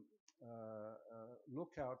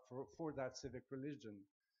lookout for that civic religion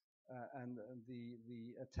and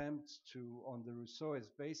the attempt to, on the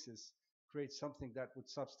Rousseauist basis, create something that would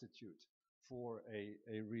substitute for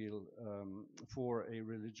a real for a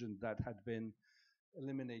religion that had been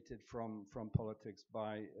eliminated from politics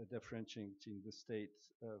by differentiating the state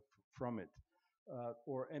from it.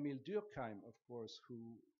 Or Emile Durkheim, of course,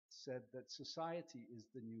 who said that society is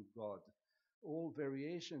the new God. All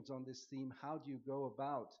variations on this theme, how do you go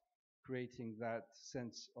about creating that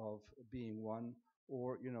sense of being one,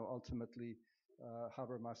 or, ultimately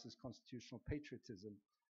Habermas's constitutional patriotism.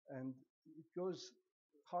 And it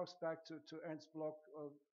harks back to Ernst Bloch,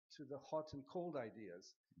 to the hot and cold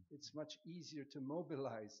ideas. It's much easier to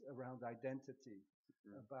mobilize around identity,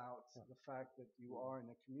 about the fact that you are in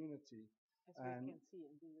a community. As we can see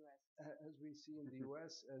in the US. As we see in the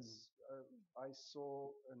US, as I saw,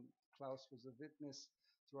 and Klaus was a witness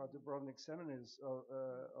throughout the Dubrovnik seminars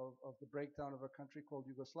of the breakdown of a country called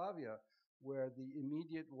Yugoslavia, where the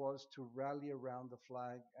immediate was to rally around the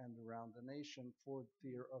flag and around the nation for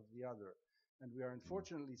fear of the other. And we are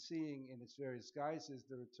unfortunately seeing in its various guises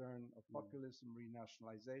the return of populism,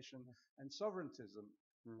 renationalization, and sovereigntism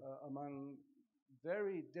among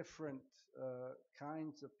very different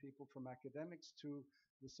kinds of people, from academics to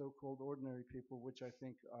the so-called ordinary people, which I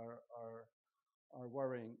think are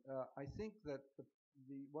worrying. I think that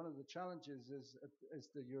one of the challenges is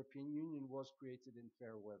the European Union was created in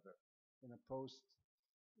fair weather, in a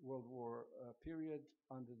post-World War period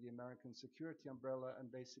under the American security umbrella,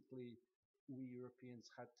 and basically we Europeans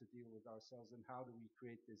had to deal with ourselves, and how do we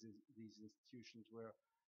create these institutions where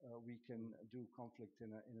we can do conflict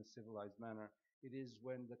in a civilized manner. It is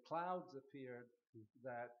when the clouds appeared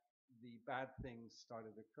that the bad things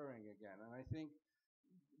started occurring again. And I think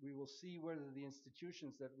we will see whether the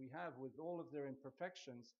institutions that we have, with all of their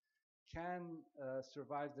imperfections, can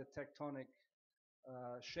survive the tectonic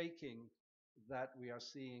shaking that we are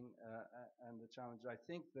seeing and the challenge. I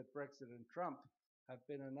think that Brexit and Trump have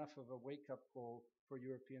been enough of a wake-up call for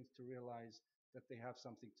Europeans to realize that they have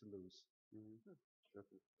something to lose. Mm-hmm.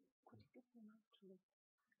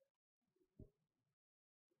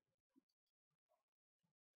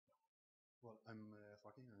 Well, I'm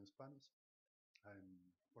Joaquin, I'm Spanish.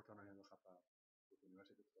 Unfortunately, I don't have a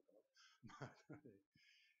university to talk about. But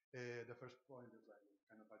the first point is like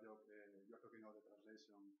kind of a joke. You're talking about the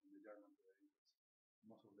translation from the German to the English.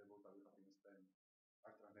 Most of the books that we have in Spain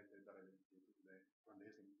are translated directly into from the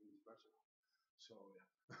English version. So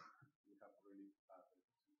yeah, we have really bad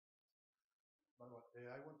reputation. But what,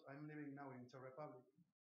 I'm living now in Czech Republic,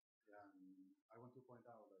 and I want to point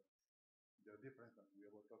out that the difference that we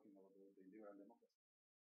were talking about the liberal democracy,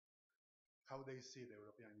 how they see the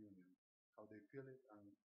European Union, how they feel it,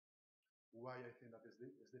 and why I think that it's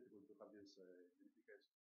difficult to have this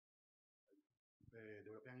unification. The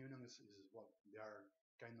European Union is what they are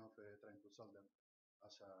kind of trying to sell them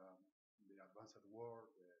as the advanced world,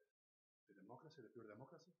 the democracy, the pure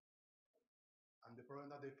democracy. And the problem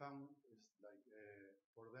that they found is like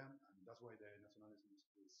for them, and that's why the nationalism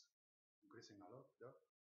is increasing a lot there,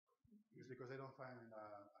 is because they don't find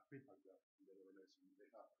a feedback there in the revelation. They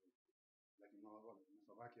have, like in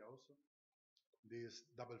Slovakia also, this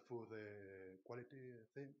double food quality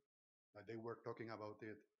thing, that they were talking about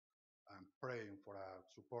it and praying for a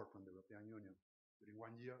support from the European Union during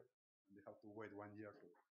 1 year, and they have to wait 1 year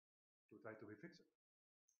to try to be fixed.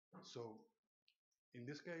 So in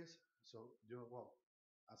this case, well,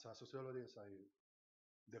 as a sociologist,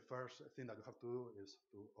 the first thing that you have to do is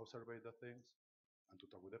to observe the things and to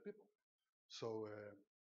talk with the people. So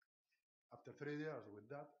after 3 years with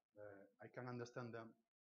that, I can understand them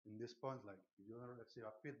in this point, like if you don't receive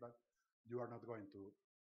a feedback, you are not going to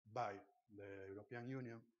buy the European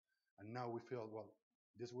Union. And now we feel, well,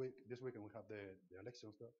 this weekend we have the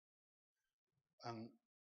elections there. And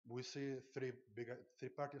we see three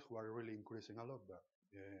parties who are really increasing a lot there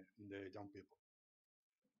in the young people.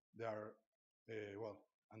 They are, well,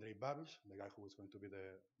 Andrej Babiš, the guy who is going to be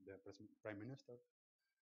the prime minister.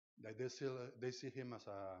 Like they see him as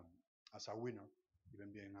a winner,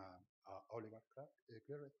 even being a oligarch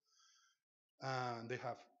clearly. And they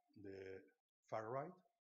have the far right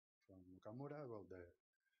from Nakamura. Well,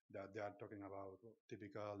 they are talking about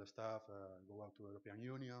typical stuff. Go out to the European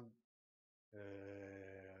Union.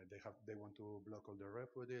 They want to block all the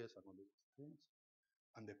refugees and all these things.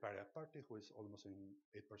 And the Pirate Party, who is almost in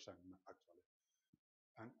 8% actually.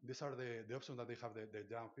 And these are the options that they have, the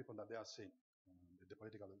young people that they are seeing, the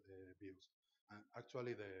political views. And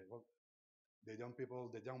actually, the young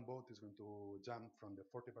people, the young vote is going to jump from the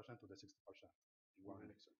 40% to the 60% in one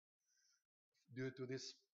election. Due to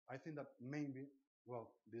this, I think that maybe,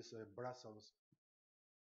 well, this Brussels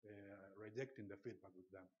rejecting the feedback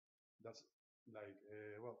with them. That's like,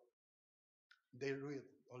 well, they read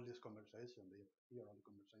all this conversation, they hear all the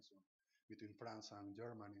conversation between France and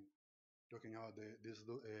Germany, talking about this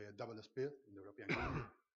double speed in the European Union,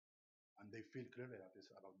 and they feel clearly that it's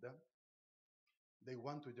about them. They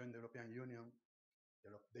want to join the European Union.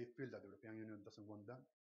 They feel that the European Union doesn't want them.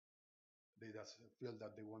 They just feel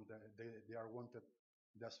that they are wanted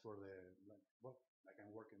just for like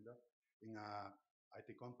I'm working there in a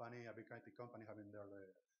IT company, a big IT company, having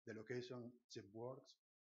the location, cheap works,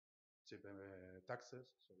 cheap taxes,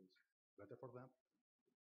 so it's better for them.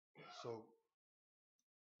 So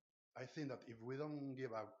I think that if we don't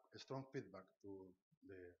give a strong feedback to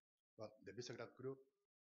the Visegrad group,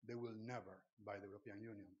 they will never buy the European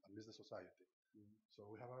Union, at least the society. Mm-hmm. So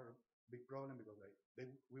we have a big problem because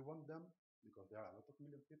we want them because there are a lot of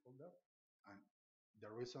million people there, and the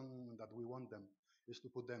reason that we want them is to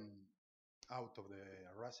put them out of the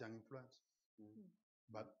Russian influence. Mm-hmm.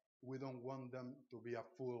 But we don't want them to be a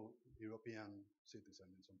full European citizen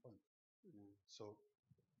at some point. Mm-hmm. So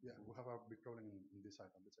yeah, we have a big problem in this side,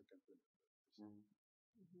 and this I can feel. Mm-hmm.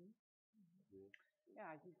 Mm-hmm. Mm-hmm.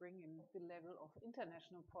 Yeah, you bring in the level of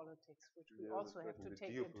international politics, which we also have to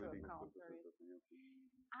take into account.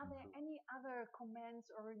 Are there any other comments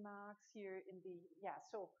or remarks here in the,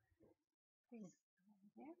 so please.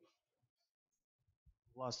 Yeah.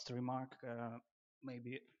 Last remark,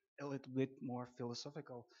 maybe a little bit more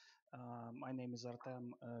philosophical. My name is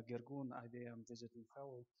Artem Gergun, IWM visiting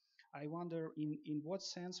fellow. I wonder in what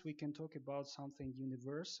sense we can talk about something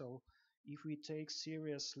universal if we take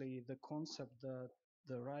seriously the concept that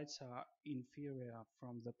the rights are inferior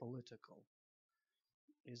from the political.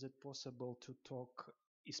 Is it possible to talk,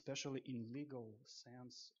 especially in legal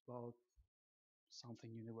sense, about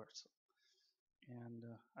something universal? And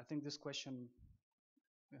I think this question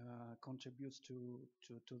contributes to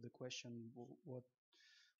the question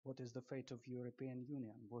what is the fate of European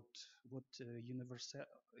Union? What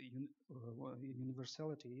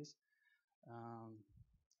universalities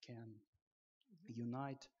can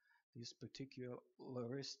unite this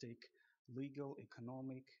particularistic legal,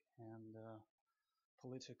 economic, and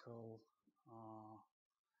political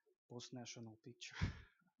post-national picture?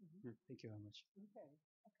 Thank you very much. Okay.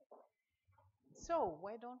 So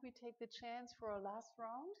why don't we take the chance for a last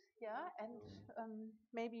round? Yeah, and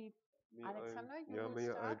maybe Alexander, you will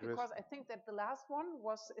start, because I think that the last one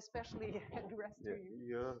was especially addressed to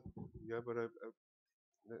you. Yeah, but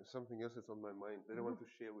there's something else that's on my mind that I want to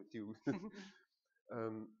share with you.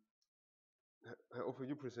 Herr Offe,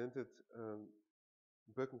 you presented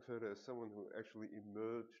Böckenförde as someone who actually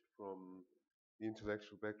emerged from the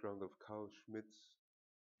intellectual background of Carl Schmitt's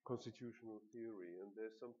constitutional theory, and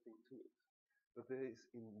there's something to it. But there is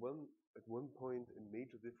at one point a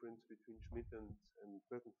major difference between Schmitt and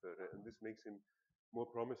Böckenförde, and this makes him more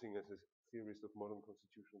promising as a theorist of modern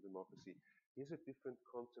constitutional democracy. He has a different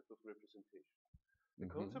concept of representation. The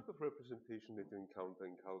concept of representation that you encounter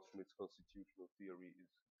in Carl Schmitt's constitutional theory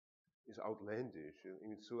is outlandish, and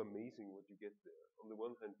it's so amazing what you get there. On the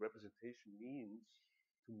one hand, representation means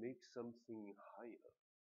to make something higher,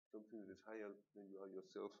 something that is higher than you are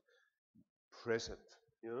yourself, present,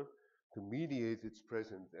 to mediate its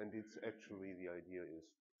presence, and it's actually, the idea is,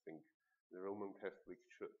 I think, the Roman Catholic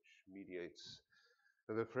Church mediates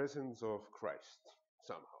the presence of Christ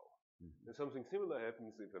somehow. And something similar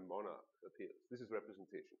happens if a monarch appears. This is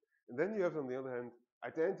representation. And then you have, on the other hand,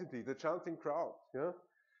 identity, the chanting crowd,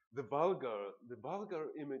 the vulgar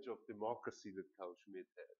image of democracy that Carl Schmitt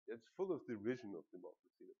had. It's full of derision of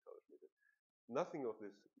democracy that Carl Schmitt had. Nothing of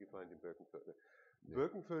this you find in Böckenförde. Yeah.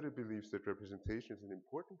 Böckenförde believes that representation is an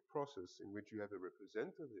important process in which you have a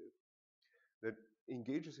representative that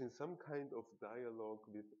engages in some kind of dialogue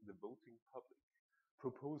with the voting public,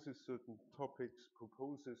 proposes certain topics,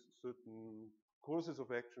 proposes certain courses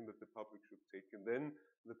of action that the public should take, and then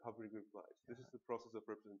the public replies. This is the process of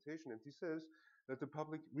representation, and he says that the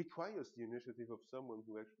public requires the initiative of someone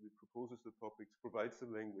who actually proposes the topics, provides the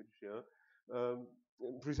language,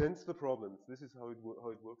 presents the problems. This is how it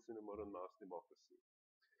works in a modern mass democracy.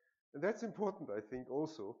 And that's important, I think,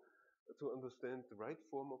 also to understand the right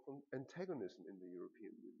form of antagonism in the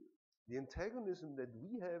European Union. The antagonism that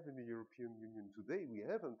we have in the European Union today, we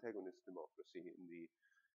have antagonist democracy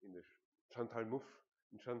in the Chantal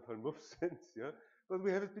Mouffe sense, but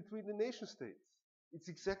we have it between the nation states. It's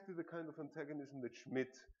exactly the kind of antagonism that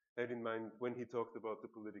Schmitt had in mind when he talked about the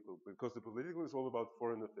political, because the political is all about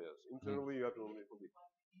foreign affairs. Internally, you have to only political.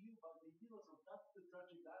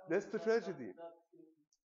 That's the tragedy.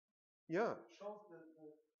 Yeah. Shows the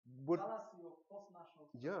fallacy of post-national.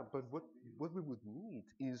 Yeah, but what we would need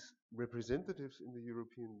is representatives in the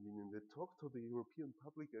European Union that talk to the European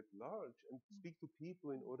public at large and speak to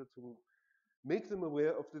people in order to make them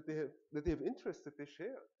aware of that they have interests that they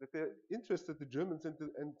share, that they're interested the Germans and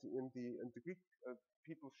the Greek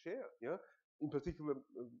people share, in particular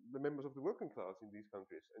the members of the working class in these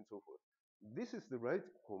countries and so forth. This is the right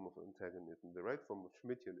form of antagonism, the right form of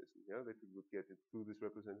Schmittianism, that we would get it through this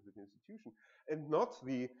representative institution, and not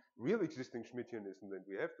the real existing Schmittianism that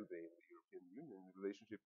we have today in the European Union, the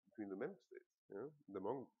relationship between the member states, and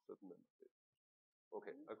among certain member states.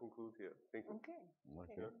 Okay, I conclude here. Thank you.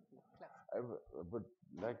 Okay. I would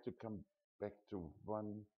like to come back to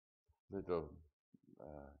one little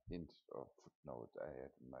hint or footnote I had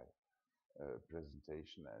in my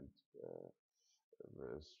presentation, and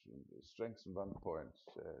strengthen one point,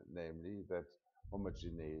 namely that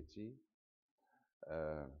homogeneity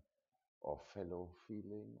or fellow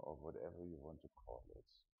feeling, or whatever you want to call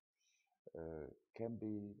it, can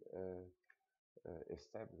be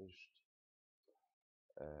established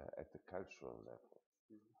at the cultural level.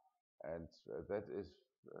 And that is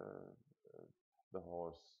the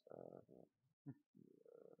horse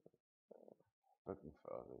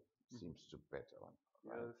Böckenförde seems to bet on.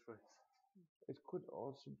 Right? Yeah, that's right. It could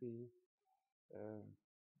also be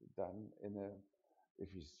done if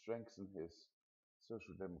he strengthens his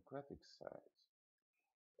social democratic side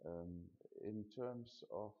in terms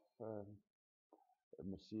of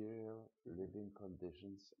material living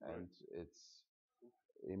conditions and its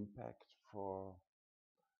impact for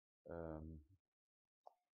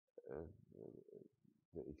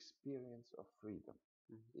the experience of freedom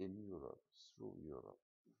in Europe, through Europe.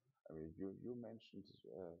 I mean, you mentioned,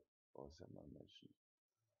 or someone mentioned,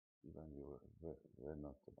 even you were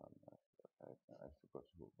not the one, I forgot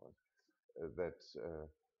who it was, that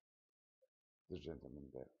the gentleman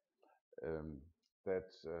there,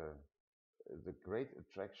 that the great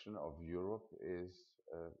attraction of Europe is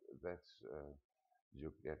that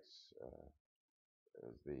you get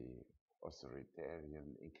the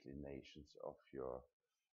authoritarian inclinations of your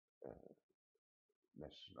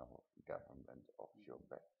national government off your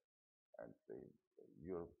back, and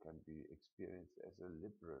Europe can be experienced as a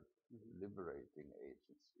liberating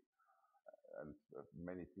agency, and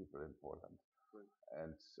many people in Poland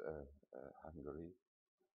and Hungary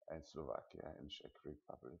and Slovakia and Czech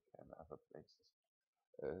Republic and other places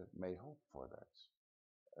may hope for that.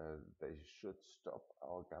 They should stop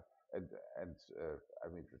our gap, and I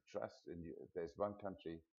mean the trust in you. There's one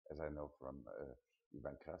country, as I know from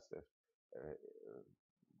Ivan Krastev,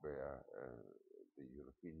 where the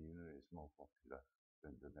European Union is more popular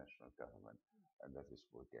than the national government, and that is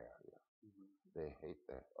Bulgaria. They hate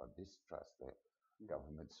their or distrust their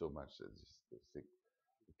government so much that they think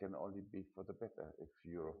it can only be for the better if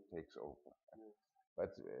Europe takes over.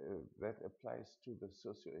 But that applies to the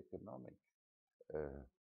socioeconomic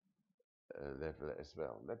level as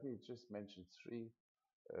well. Let me just mention three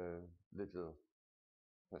little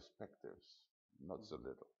perspectives, not so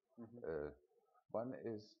little. One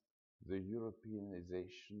is the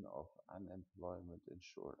Europeanization of unemployment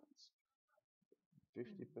insurance.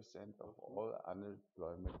 50% of all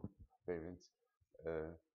unemployment payments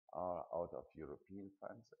are out of European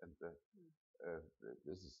funds, and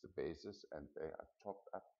this is the basis, and they are topped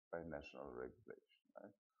up by national regulation.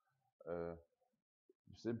 Right?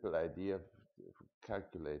 Simple idea,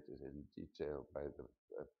 calculated in detail by the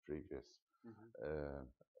previous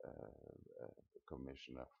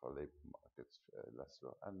Commissioner for Labor Markets,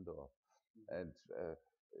 Laszlo Andor, and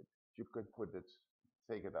you can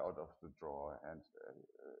take it out of the drawer, and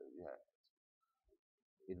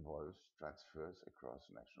involves transfers across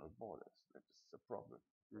national borders. That is the problem.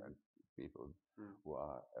 And people who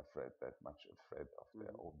are that much afraid of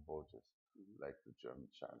their own borders, like the German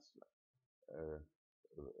Chancellor,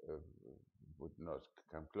 would not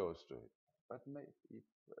come close to it. But maybe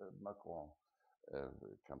Macron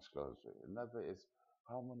comes close to it. Another is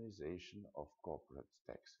harmonization of corporate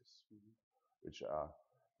taxes, which are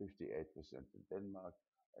 58% in Denmark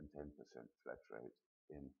and 10% flat rate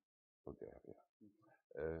in Bulgaria.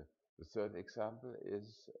 The third example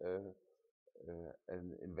is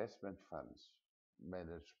an investment fund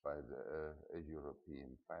managed by the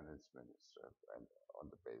European finance minister and on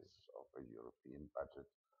the basis of a European budget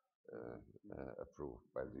approved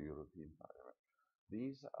by the European Parliament.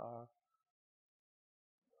 These are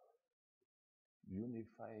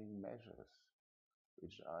unifying measures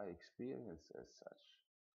which are experienced as such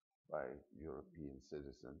by European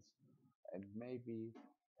citizens and maybe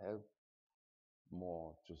help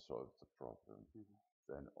more to solve the problem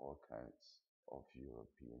than all kinds of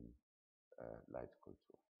European light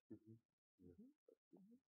culture.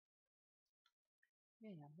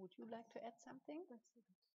 Miriam, would you like to add something?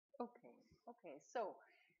 Okay. So,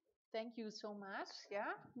 thank you so much,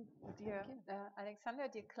 dear Alexander,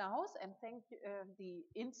 dear Klaus, and thank the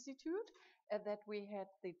Institute that we had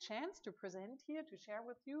the chance to present here, to share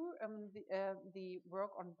with you the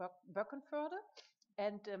work on Böckenförde.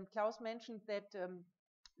 And Klaus mentioned that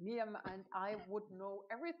Miriam and I would know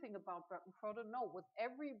everything about Böckenförde. No, with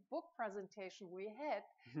every book presentation we had,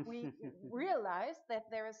 we realized that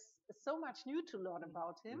there is so much new to learn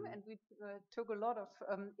about him, and we took a lot of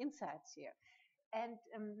insights here. And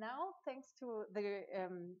now, thanks to the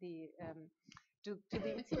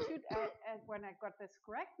Institute, when I got this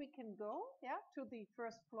correct, we can go to the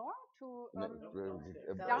first floor to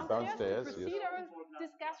downstairs to proceed our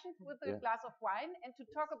discussions with a glass of wine and to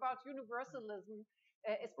talk about universalism,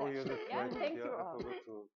 especially. Thank you all. I forgot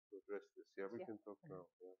to address this. We can talk now.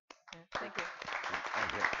 Thank you.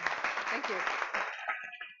 Thank you.